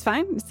 it's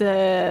fine. It's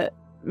a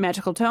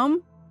magical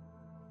tome.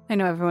 I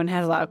know everyone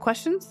has a lot of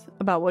questions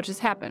about what just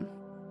happened.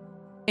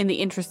 In the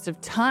interest of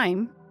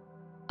time,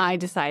 I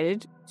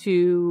decided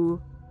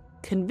to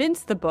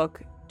convince the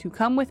book to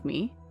come with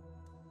me.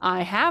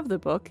 I have the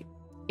book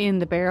in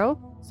the barrel,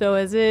 so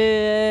as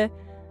it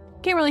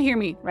can't really hear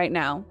me right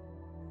now.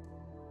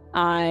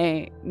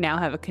 I now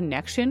have a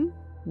connection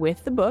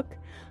with the book.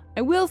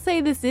 I will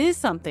say this is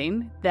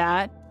something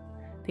that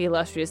the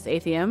illustrious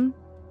Atheum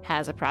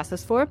has a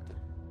process for.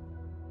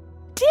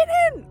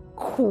 Didn't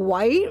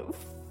quite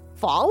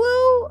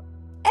follow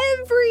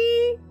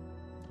every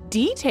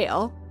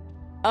detail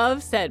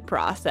of said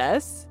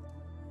process.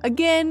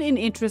 Again, in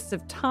interest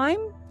of time,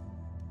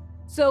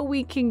 so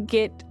we can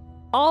get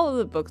all of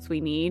the books we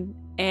need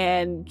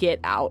and get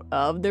out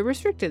of the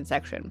restricted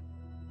section.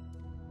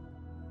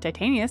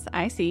 Titanius,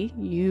 I see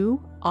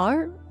you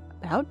are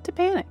about to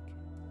panic.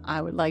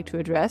 I would like to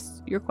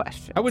address your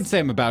question. I would say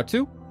I'm about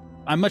to.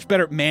 I'm much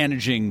better at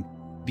managing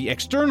the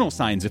external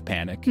signs of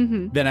panic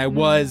than I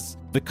was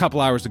the couple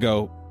hours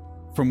ago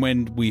from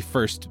when we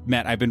first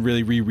met. I've been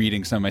really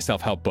rereading some of my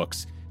self-help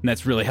books, and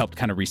that's really helped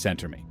kind of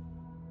recenter me.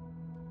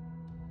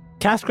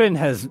 Kaskrin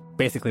has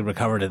basically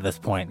recovered at this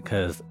point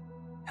because,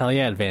 hell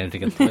yeah, advantage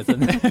against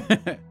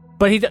poison.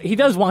 But he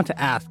does want to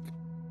ask,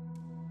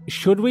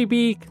 should we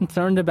be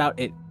concerned about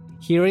it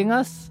hearing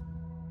us?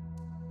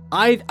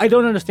 I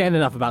don't understand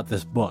enough about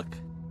this book.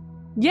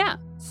 Yeah.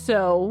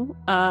 So,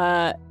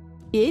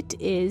 it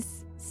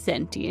is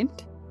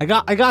sentient. I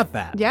got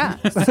that. Yeah.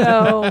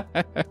 So,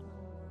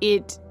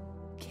 it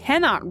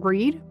cannot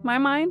read my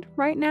mind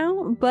right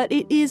now, but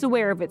it is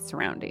aware of its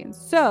surroundings.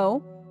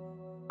 So,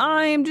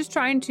 I'm just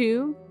trying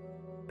to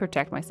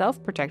protect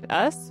myself, protect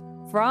us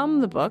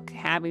from the book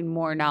having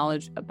more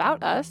knowledge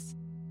about us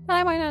that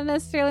I might not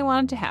necessarily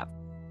want it to have.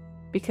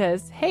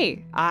 Because,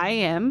 hey, I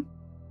am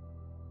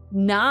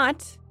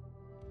not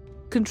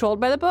controlled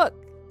by the book,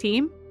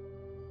 team.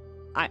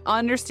 I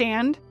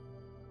understand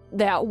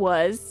that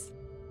was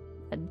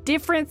a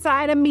different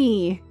side of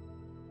me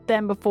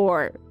than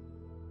before.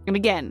 And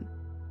again,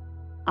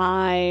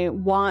 I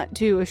want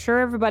to assure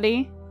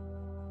everybody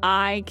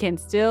I can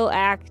still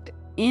act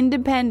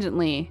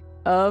independently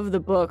of the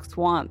book's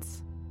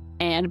wants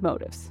and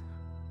motives.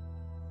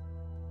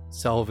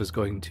 Selv is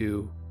going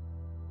to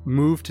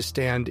move to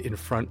stand in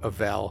front of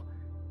Val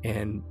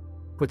and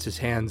puts his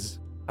hands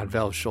on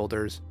Val's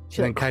shoulders.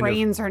 She like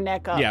cranes her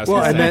neck up. Yeah,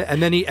 Well,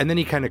 and then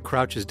he kind of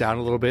crouches down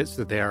a little bit so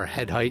that they are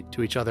head height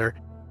to each other.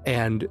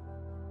 And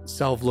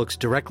Selv looks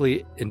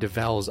directly into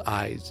Val's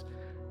eyes.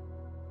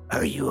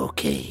 Are you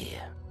okay?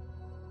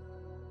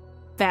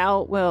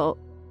 Val will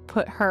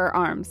put her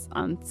arms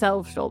on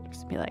Selv's shoulders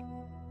and be like,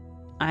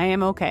 I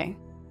am okay.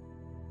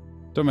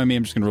 Don't mind me,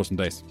 I'm just going to roll some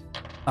dice.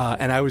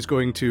 And I was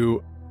going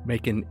to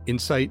make an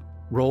insight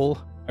roll.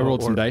 I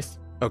rolled some dice.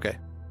 Okay.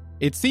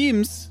 It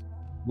seems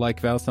like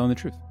Val's telling the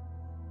truth.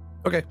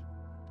 Okay.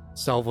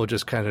 Selv will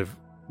just kind of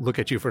look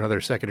at you for another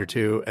second or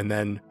two and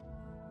then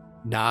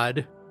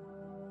nod,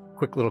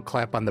 quick little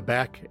clap on the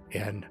back,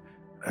 and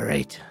all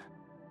right,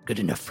 good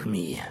enough for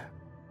me.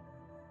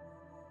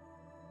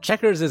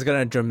 Checkers is going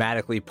to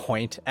dramatically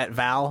point at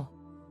Val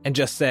and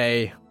just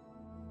say,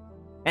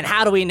 and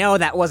how do we know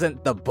that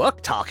wasn't the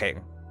book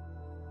talking?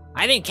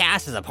 I think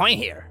Cass has a point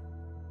here.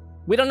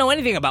 We don't know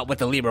anything about what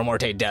the Libra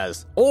Morte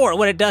does, or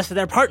what it does to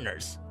their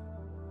partners.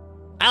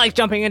 I like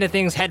jumping into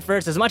things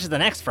headfirst as much as the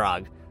next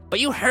frog, but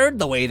you heard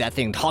the way that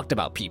thing talked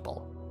about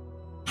people.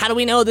 How do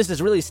we know this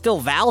is really still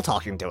Val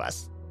talking to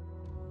us?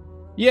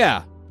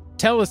 Yeah,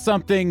 tell us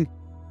something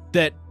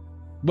that,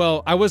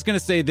 well, I was going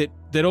to say that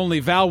only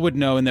Val would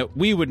know and that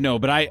we would know,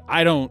 but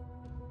I don't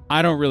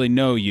really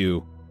know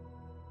you.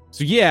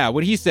 So yeah,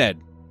 what he said.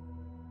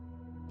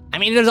 I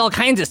mean, there's all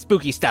kinds of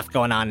spooky stuff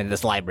going on in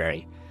this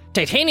library.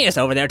 Titanius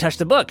over there touched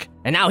the book,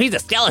 and now he's a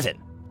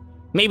skeleton.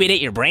 Maybe it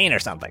ate your brain or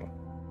something.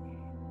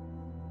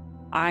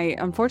 I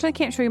unfortunately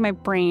can't show you my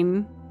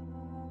brain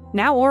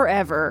now or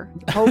ever,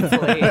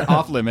 hopefully.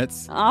 Off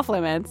limits. Off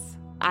limits.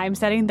 I'm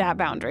setting that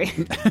boundary.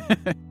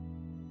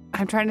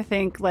 I'm trying to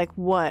think, like,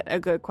 what a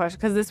good question,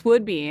 because this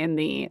would be in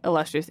the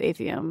Illustrious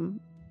Atheum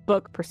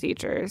book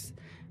procedures.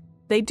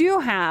 They do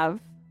have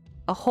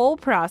a whole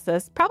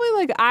process, probably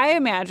like I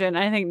imagine,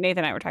 I think Nathan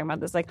and I were talking about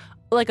this,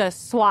 like a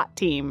SWAT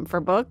team for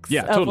books.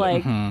 Yeah, of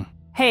totally. Like,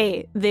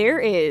 hey, there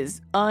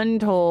is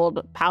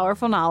untold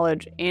powerful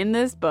knowledge in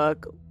this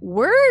book.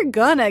 We're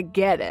gonna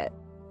get it.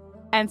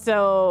 And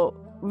so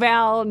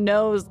Val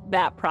knows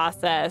that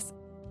process,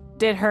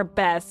 did her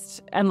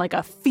best, and like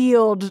a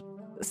field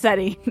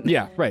setting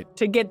Yeah, right.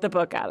 to get the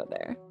book out of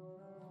there.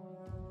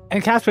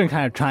 And Catherine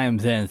kind of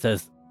chimes in and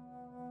says,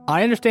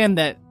 I understand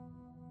that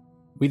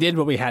we did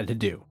what we had to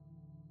do.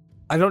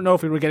 I don't know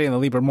if we were getting the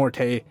Libra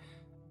Morte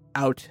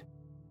out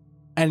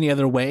any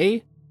other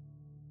way,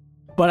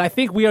 but I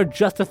think we are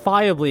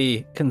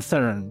justifiably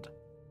concerned.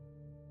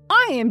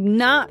 I am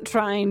not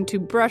trying to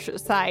brush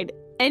aside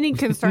any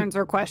concerns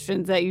or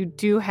questions that you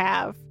do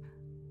have.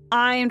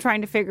 I am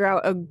trying to figure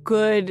out a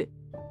good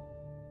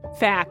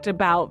fact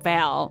about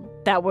Val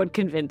that would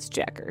convince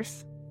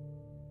Checkers.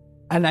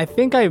 And I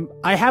think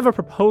I have a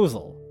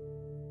proposal.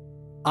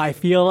 I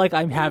feel like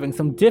I'm having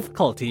some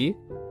difficulty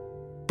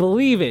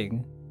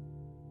believing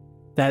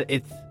that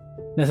it's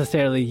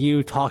necessarily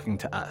you talking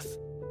to us.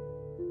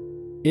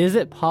 Is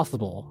it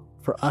possible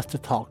for us to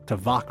talk to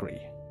Vakri?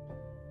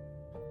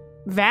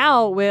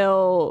 Val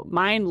will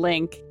mind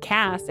link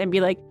Cass and be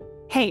like,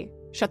 hey,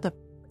 shut the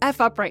F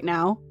up right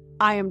now.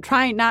 I am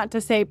trying not to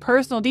say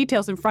personal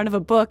details in front of a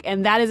book,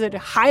 and that is a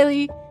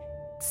highly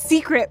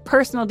secret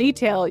personal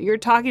detail you're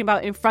talking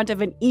about in front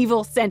of an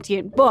evil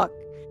sentient book.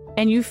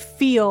 And you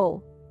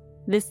feel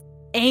this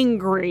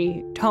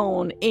angry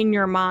tone in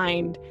your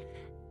mind.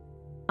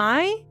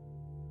 I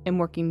am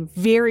working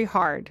very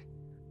hard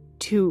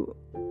to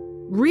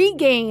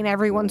regain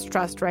everyone's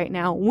trust right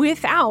now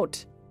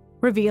without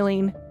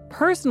revealing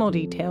personal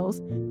details,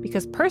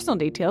 because personal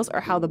details are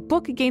how the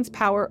book gains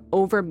power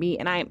over me,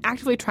 and I am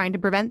actively trying to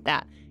prevent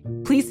that.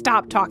 Please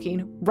stop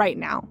talking right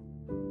now.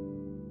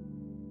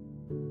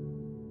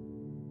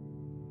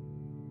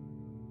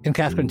 And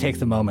Cascarin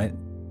takes a moment,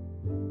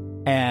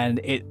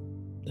 and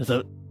there's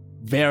a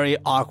very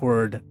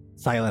awkward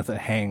silence that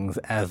hangs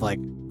as, like,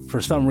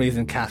 for some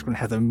reason, Cascarin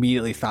has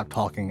immediately stopped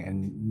talking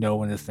and no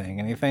one is saying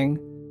anything.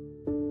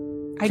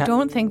 I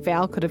don't think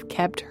Val could have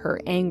kept her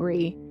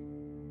angry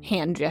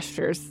hand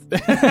gestures.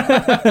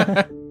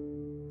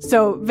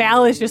 So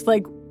Val is just,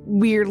 like,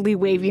 weirdly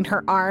waving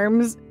her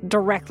arms,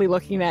 directly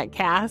looking at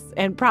Cass,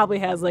 and probably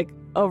has, like,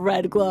 a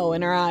red glow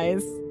in her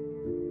eyes.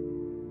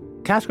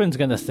 Cascarin's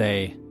gonna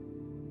say,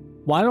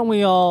 why don't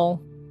we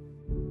all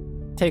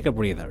take a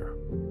breather?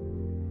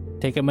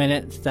 Take a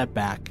minute, step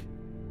back.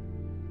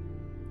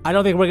 I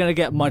don't think we're gonna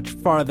get much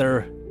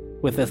farther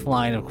with this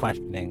line of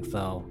questioning,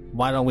 so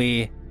why don't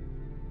we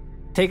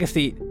take a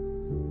seat?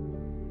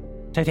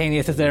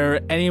 Titanius, is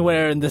there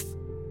anywhere in this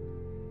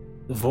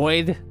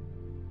void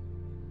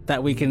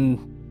that we can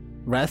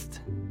rest?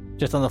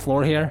 Just on the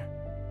floor here?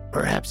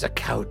 Perhaps a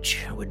couch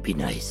would be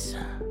nice.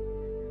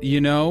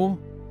 You know,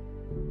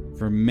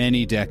 for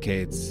many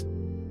decades,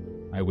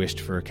 I wished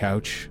for a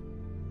couch.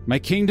 My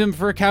kingdom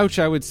for a couch,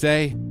 I would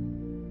say.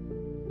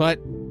 But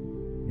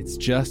it's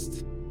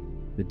just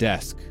the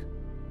desk.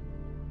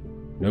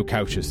 No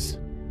couches.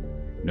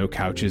 No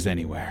couches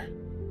anywhere.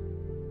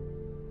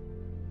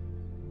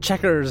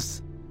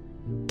 Checkers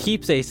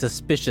keeps a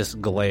suspicious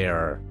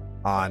glare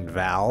on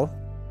Val,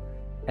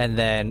 and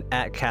then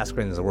at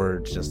Cascarin's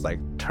words just, like,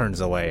 turns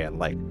away and,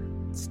 like,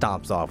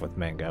 stomps off with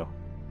Mango.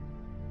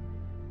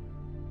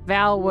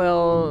 Val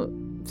will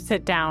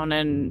sit down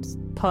and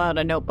pull out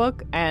a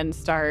notebook and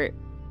start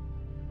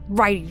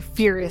writing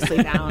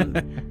furiously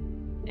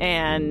down.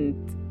 And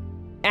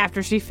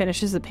after she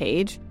finishes a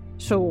page,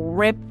 she'll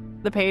rip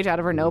the page out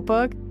of her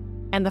notebook,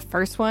 and the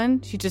first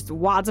one, she just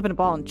wads up in a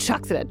ball and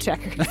chucks it at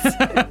Checkers.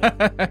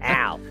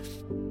 Ow.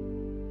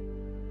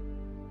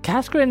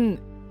 Cascarin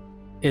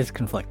is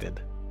conflicted.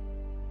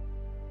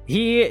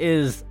 He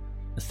is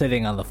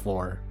sitting on the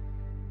floor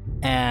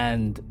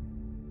and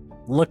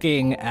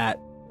looking at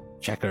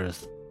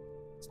Checkers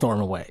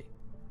storm away,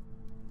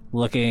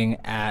 looking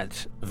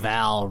at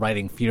Val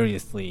writing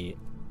furiously,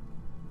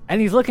 and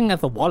he's looking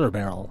at the water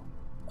barrel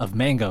of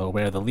Mango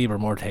where the Liber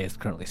Morte is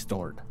currently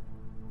stored.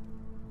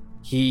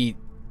 He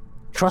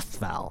trusts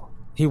Val.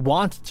 He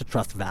wants to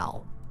trust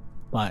Val,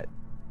 but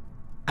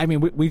I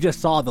mean, we just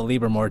saw the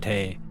Liber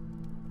Morte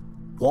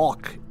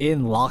walk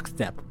in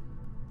lockstep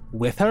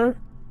with her,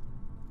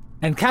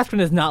 and Cascarin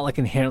is not, like,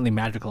 inherently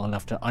magical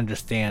enough to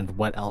understand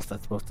what else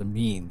that's supposed to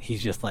mean.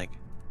 He's just like,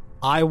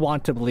 I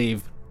want to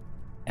believe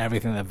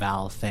everything that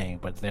Val is saying,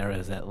 but there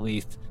is at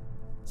least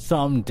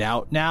some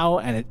doubt now,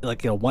 and it,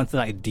 like, you know, once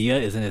that idea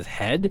is in his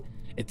head,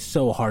 it's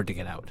so hard to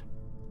get out.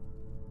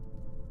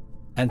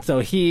 And so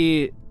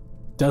he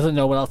doesn't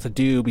know what else to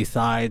do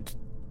besides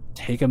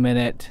take a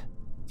minute,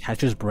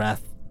 catch his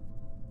breath,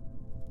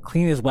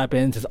 clean his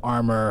weapons, his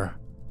armor,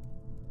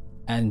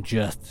 and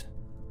just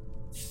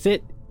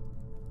sit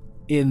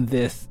in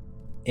this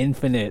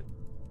infinite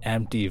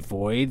empty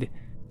void,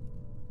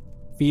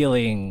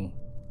 feeling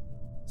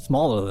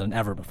smaller than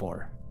ever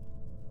before.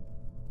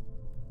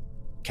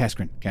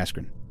 Cascarin.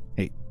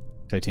 Hey,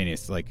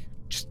 Titanius, like,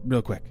 just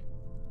real quick.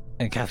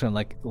 And Cascarin,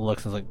 like,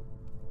 looks and is like,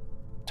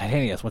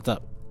 Titanius, what's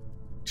up?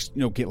 Just,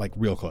 get, like,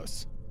 real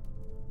close.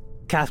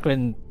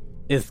 Cascarin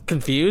is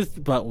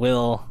confused, but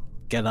will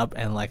get up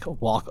and, like,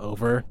 walk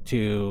over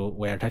to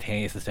where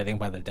Titanius is sitting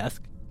by the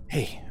desk.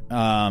 Hey,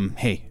 I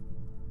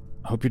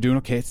hope you're doing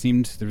okay. It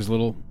seemed there was a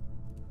little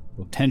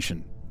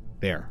tension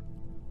there.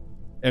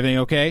 Everything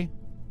okay?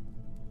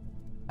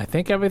 I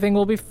think everything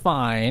will be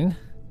fine.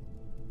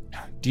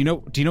 Do you know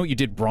what you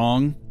did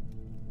wrong?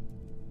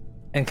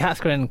 And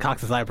Cascarin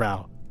cocks his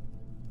eyebrow.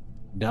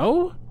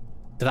 No?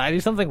 Did I do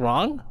something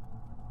wrong?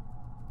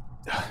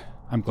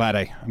 I'm glad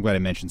I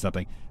mentioned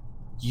something.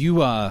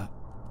 You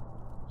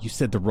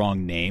said the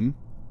wrong name.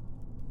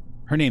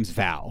 Her name's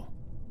Val.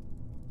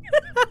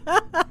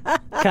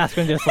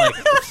 Cascarin just, like,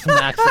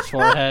 smacks his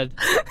forehead.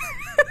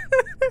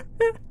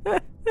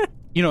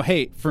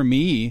 Hey, for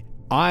me,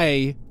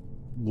 I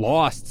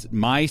lost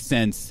my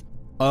sense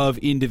of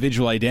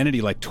individual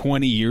identity like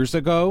 20 years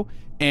ago,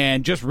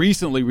 and just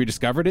recently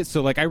rediscovered it.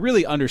 So, like, I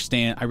really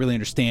understand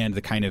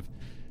the kind of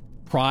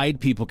pride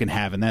people can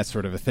have in that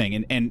sort of a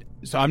thing. And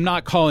so I'm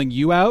not calling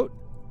you out.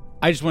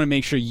 I just want to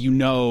make sure you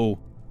know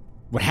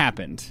what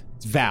happened.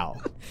 It's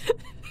Val.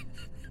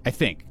 I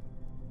think.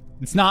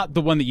 It's not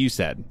the one that you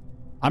said.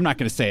 I'm not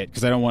going to say it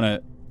because I don't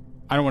want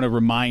to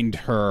remind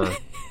her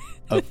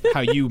of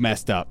how you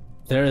messed up.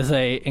 There is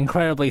a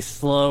incredibly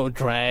slow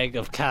drag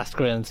of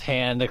Cascarin's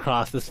hand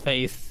across his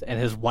face and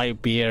his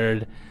white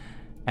beard,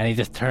 and he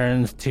just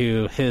turns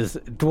to his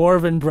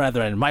dwarven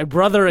brethren, my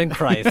brother in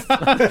Christ,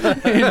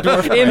 in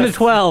the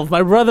 12,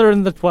 my brother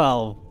in the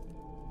 12.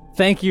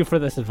 Thank you for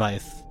this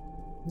advice.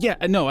 Yeah,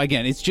 no,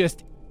 again, it's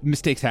just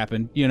mistakes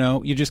happen,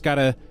 You just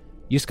gotta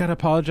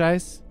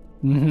apologize,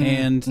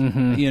 And,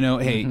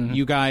 hey,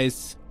 you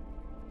guys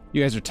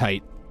are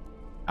tight.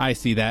 I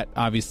see that.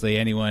 Obviously,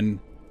 anyone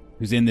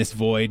who's in this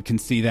void can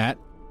see that.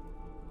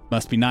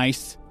 Must be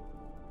nice.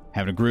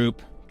 Having a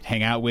group,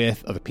 hang out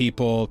with, other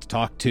people, to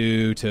talk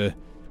to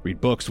read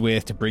books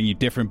with, to bring you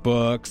different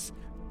books.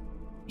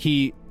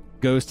 He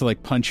goes to,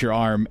 punch your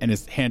arm, and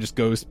his hand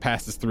just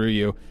passes through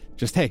you.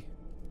 Just, hey,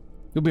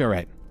 you'll be all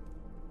right.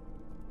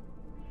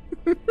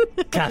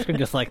 Casper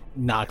just,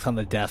 knocks on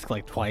the desk,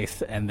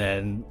 twice, and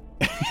then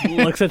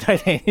looks at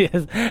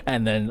Titanius,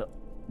 and then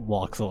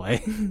walks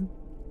away.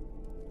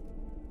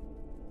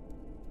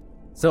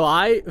 So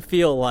I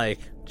feel like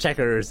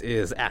Checkers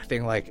is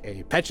acting like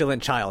a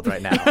petulant child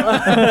right now.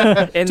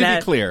 To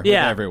be clear with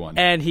everyone.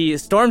 And he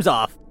storms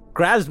off,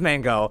 grabs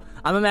Mango.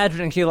 I'm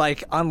imagining he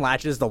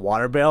unlatches the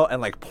water barrel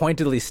and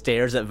pointedly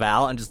stares at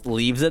Val and just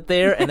leaves it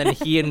there. And then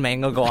he and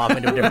Mango go off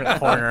into a different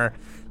corner.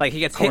 He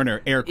gets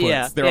corner, air quotes.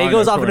 Yeah, There he are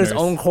goes no off in his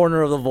corners. own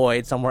corner of the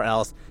void somewhere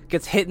else.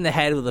 Gets hit in the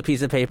head with a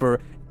piece of paper.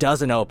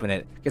 Doesn't open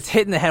it. Gets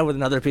hit in the head with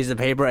another piece of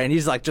paper, and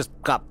he's just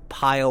got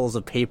piles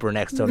of paper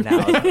next to him now.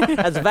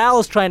 As Val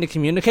is trying to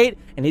communicate,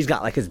 and he's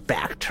got his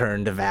back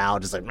turned to Val,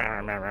 just meh,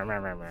 meh, meh, meh,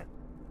 meh, meh.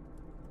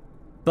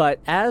 But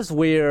as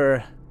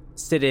we're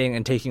sitting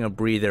and taking a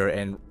breather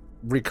and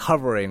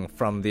recovering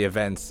from the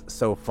events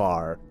so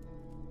far,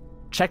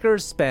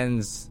 Checkers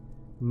spends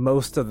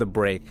most of the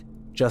break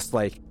just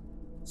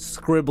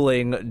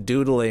scribbling,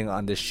 doodling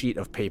on this sheet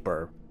of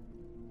paper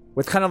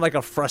with kind of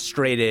a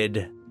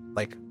frustrated,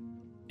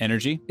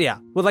 Energy? yeah,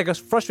 with a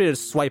frustrated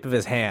swipe of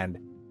his hand.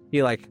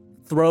 He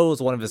throws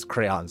one of his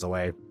crayons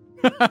away.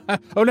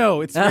 Oh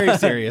no, it's very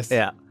serious.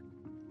 Yeah.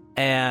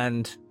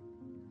 And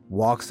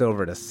walks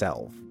over to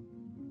Selv.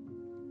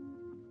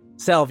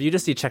 Selv, you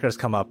just see Checkers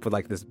come up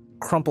with this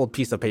crumpled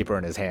piece of paper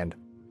in his hand.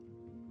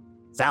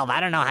 Selv, I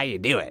don't know how you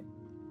do it.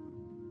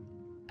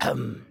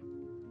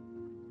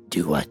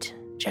 Do what,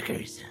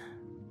 Checkers?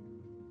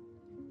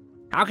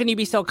 How can you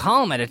be so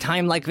calm at a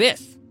time like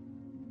this?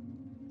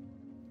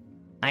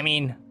 I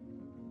mean,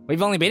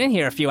 we've only been in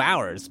here a few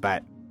hours,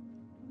 but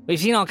we've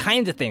seen all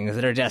kinds of things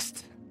that are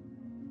just,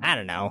 I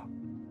don't know,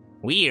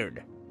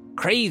 weird,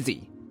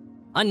 crazy,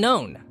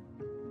 unknown.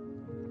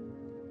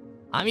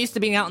 I'm used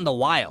to being out in the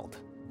wild,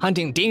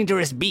 hunting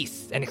dangerous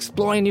beasts and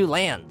exploring new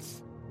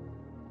lands.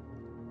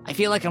 I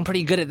feel like I'm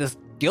pretty good at this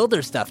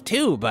Gilder stuff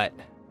too, but...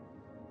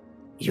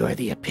 You are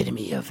the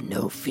epitome of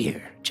no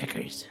fear,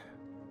 Checkers.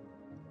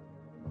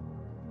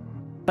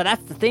 But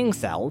that's the thing,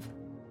 Selv.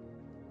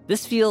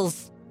 This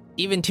feels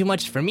even too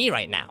much for me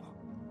right now.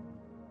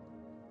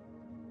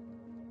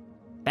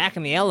 Back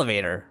in the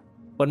elevator,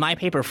 when my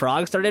paper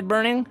frog started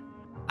burning,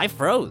 I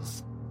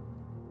froze.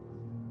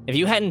 If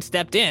you hadn't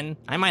stepped in,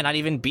 I might not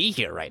even be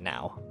here right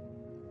now.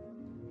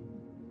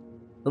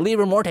 The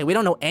Libra Morte, we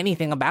don't know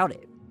anything about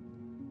it.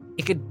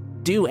 It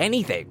could do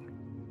anything.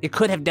 It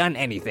could have done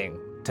anything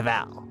to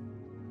Val.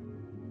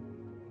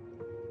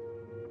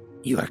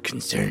 You are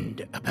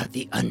concerned about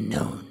the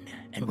unknown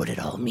and what it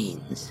all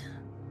means.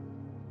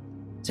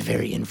 It's a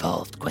very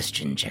involved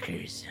question,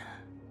 Checkers.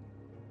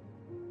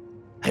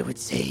 I would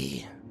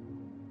say,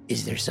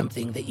 is there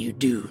something that you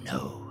do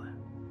know?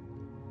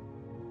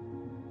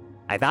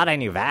 I thought I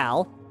knew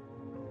Val.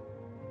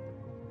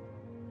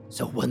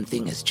 So one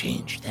thing has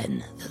changed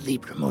then, the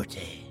Libra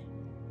Morte.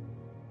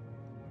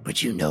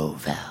 But you know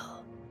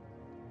Val.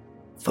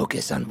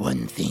 Focus on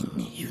one thing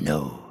you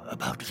know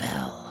about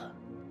Val.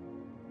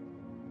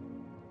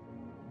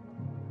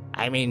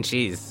 I mean,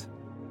 she's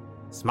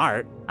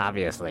smart,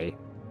 obviously.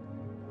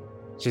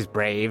 She's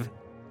brave.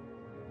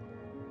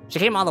 She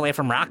came all the way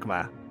from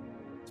Rakma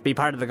to be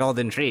part of the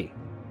Golden Tree.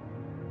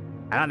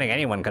 I don't think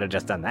anyone could have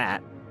just done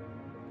that.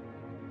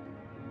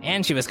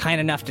 And she was kind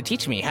enough to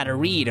teach me how to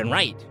read and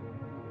write,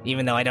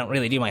 even though I don't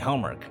really do my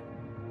homework.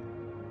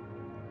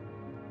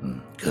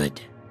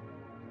 Good.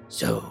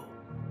 So,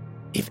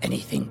 if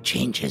anything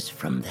changes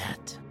from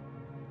that,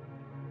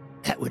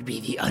 that would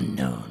be the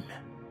unknown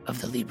of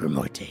the Libra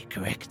Morte,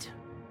 correct?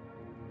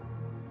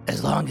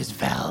 As long as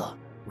Val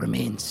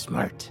remains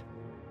smart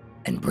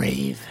and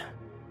brave,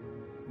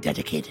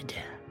 dedicated,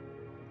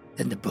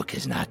 then the book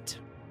has not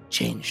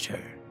changed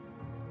her.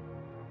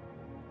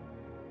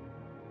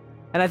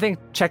 And I think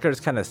Checkers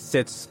kind of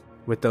sits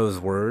with those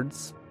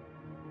words,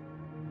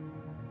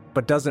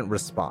 but doesn't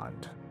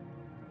respond.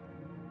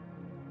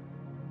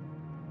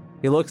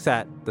 He looks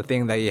at the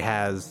thing that he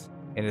has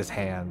in his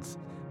hands.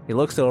 He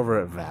looks over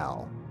at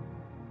Val.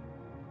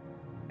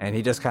 And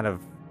he just kind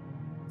of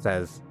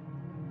says,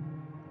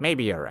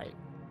 maybe you're right.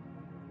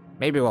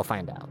 Maybe we'll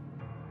find out.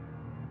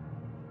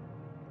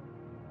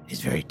 It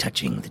is very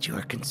touching that you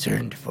are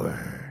concerned for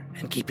her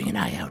and keeping an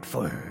eye out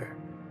for her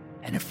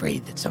and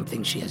afraid that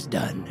something she has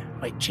done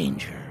might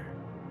change her.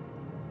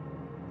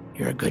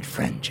 You're a good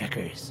friend,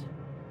 Checkers.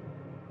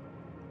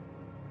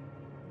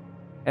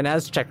 And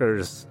as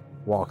Checkers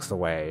walks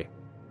away,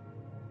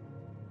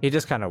 he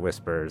just kind of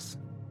whispers,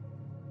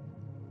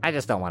 I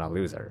just don't want to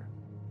lose her.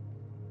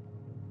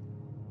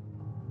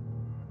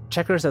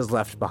 Checkers has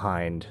left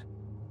behind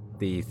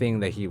the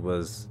thing that he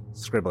was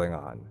scribbling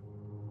on.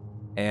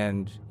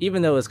 And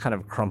even though it's kind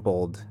of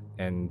crumpled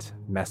and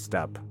messed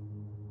up,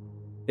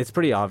 it's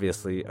pretty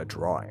obviously a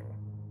drawing.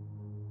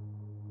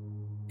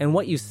 And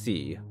what you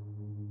see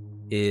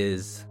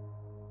is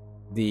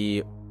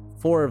the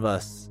four of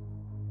us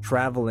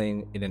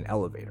traveling in an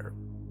elevator.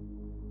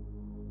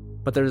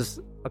 But there's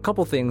a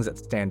couple things that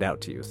stand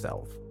out to you,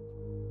 Selv.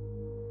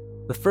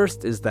 The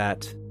first is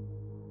that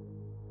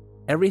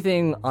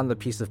everything on the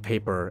piece of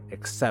paper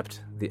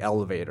except the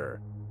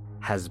elevator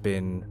has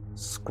been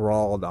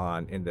scrawled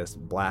on in this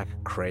black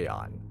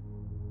crayon.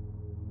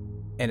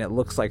 And it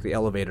looks like the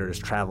elevator is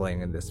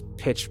traveling in this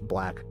pitch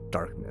black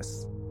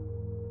darkness.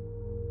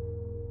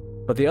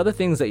 But the other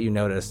things that you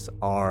notice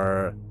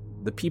are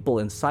the people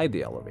inside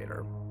the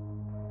elevator.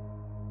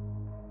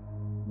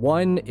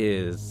 One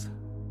is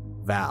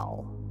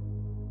Val,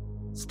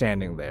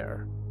 standing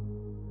there,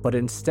 but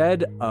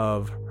instead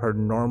of her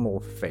normal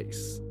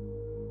face,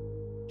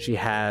 she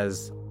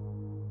has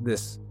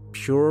this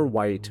pure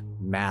white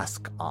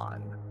mask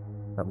on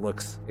that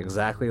looks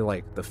exactly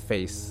like the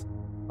face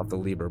of the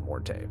Liber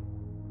Morte.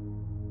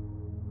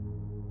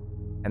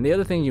 And the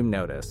other thing you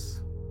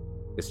notice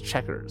is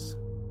Checkers.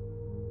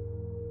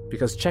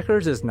 Because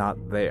Checkers is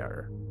not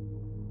there.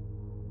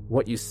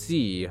 What you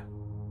see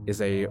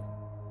is a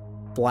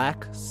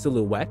black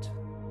silhouette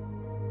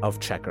of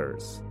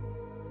Checkers,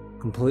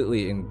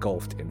 completely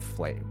engulfed in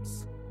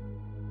flames.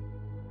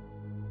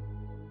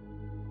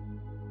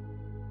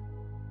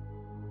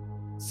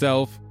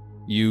 Selv,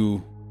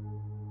 you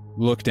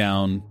look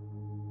down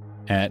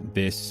at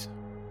this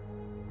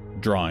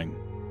drawing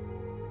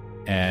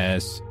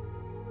as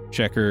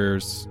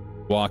Checkers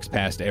walks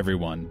past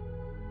everyone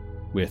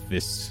with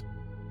this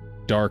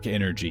dark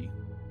energy.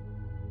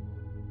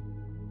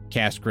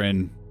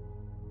 Kaskrin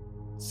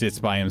sits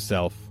by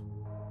himself,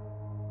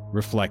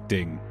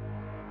 reflecting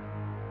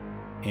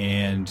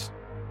and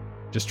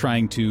just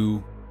trying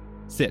to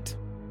sit.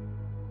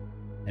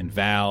 And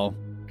Val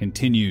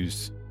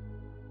continues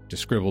to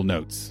scribble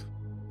notes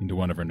into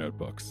one of her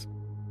notebooks.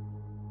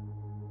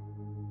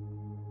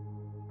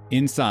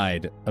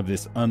 Inside of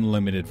this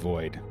unlimited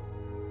void,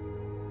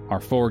 our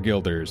four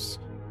guilders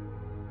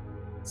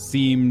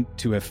seem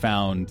to have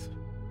found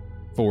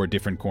four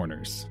different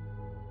corners.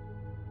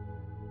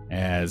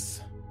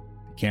 As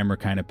the camera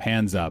kind of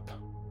pans up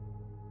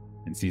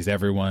and sees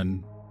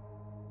everyone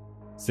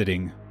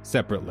sitting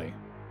separately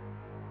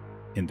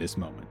in this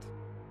moment.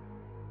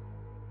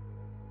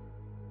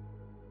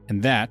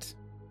 And that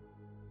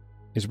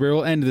is where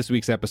we'll end this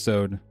week's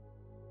episode,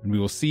 and we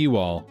will see you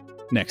all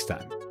next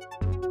time.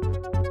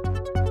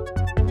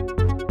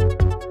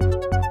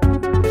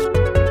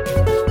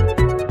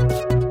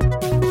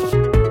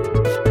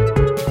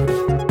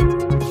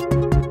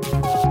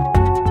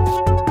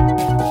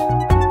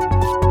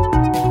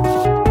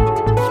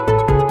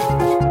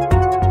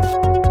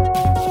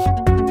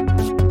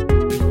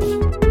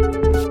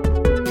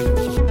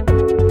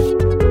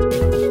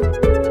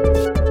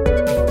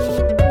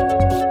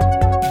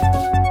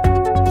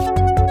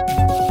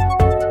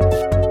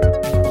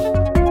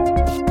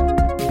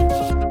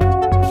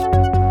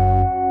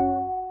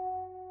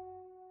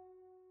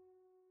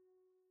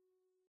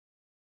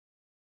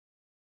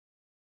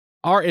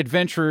 Our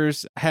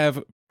adventurers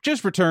have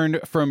just returned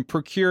from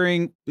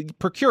procuring,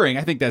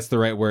 I think that's the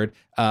right word,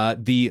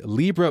 the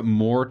Libra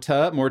Morte.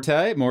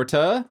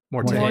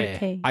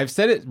 I've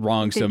said it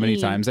wrong so many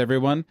times,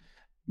 everyone.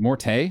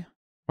 Morte?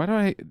 Why do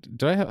I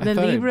thought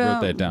I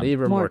wrote that down.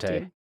 Liber Morte.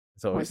 Morte.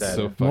 That's what we said.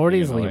 So fucking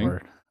Morty's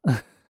annoying.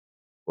 Liber.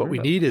 What we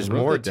need is I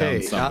wrote Morte, that down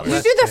not somewhere. You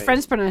less do the Te.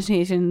 French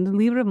pronunciation,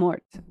 Libre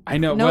Mort. I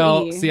know. No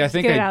well, E. see, I Just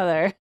think get it out of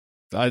there.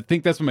 I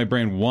think that's what my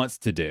brain wants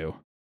to do.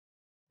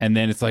 And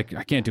then it's like,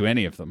 I can't do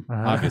any of them,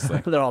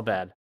 obviously. They're all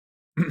bad.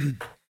 Let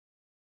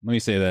me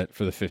say that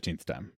for the 15th time.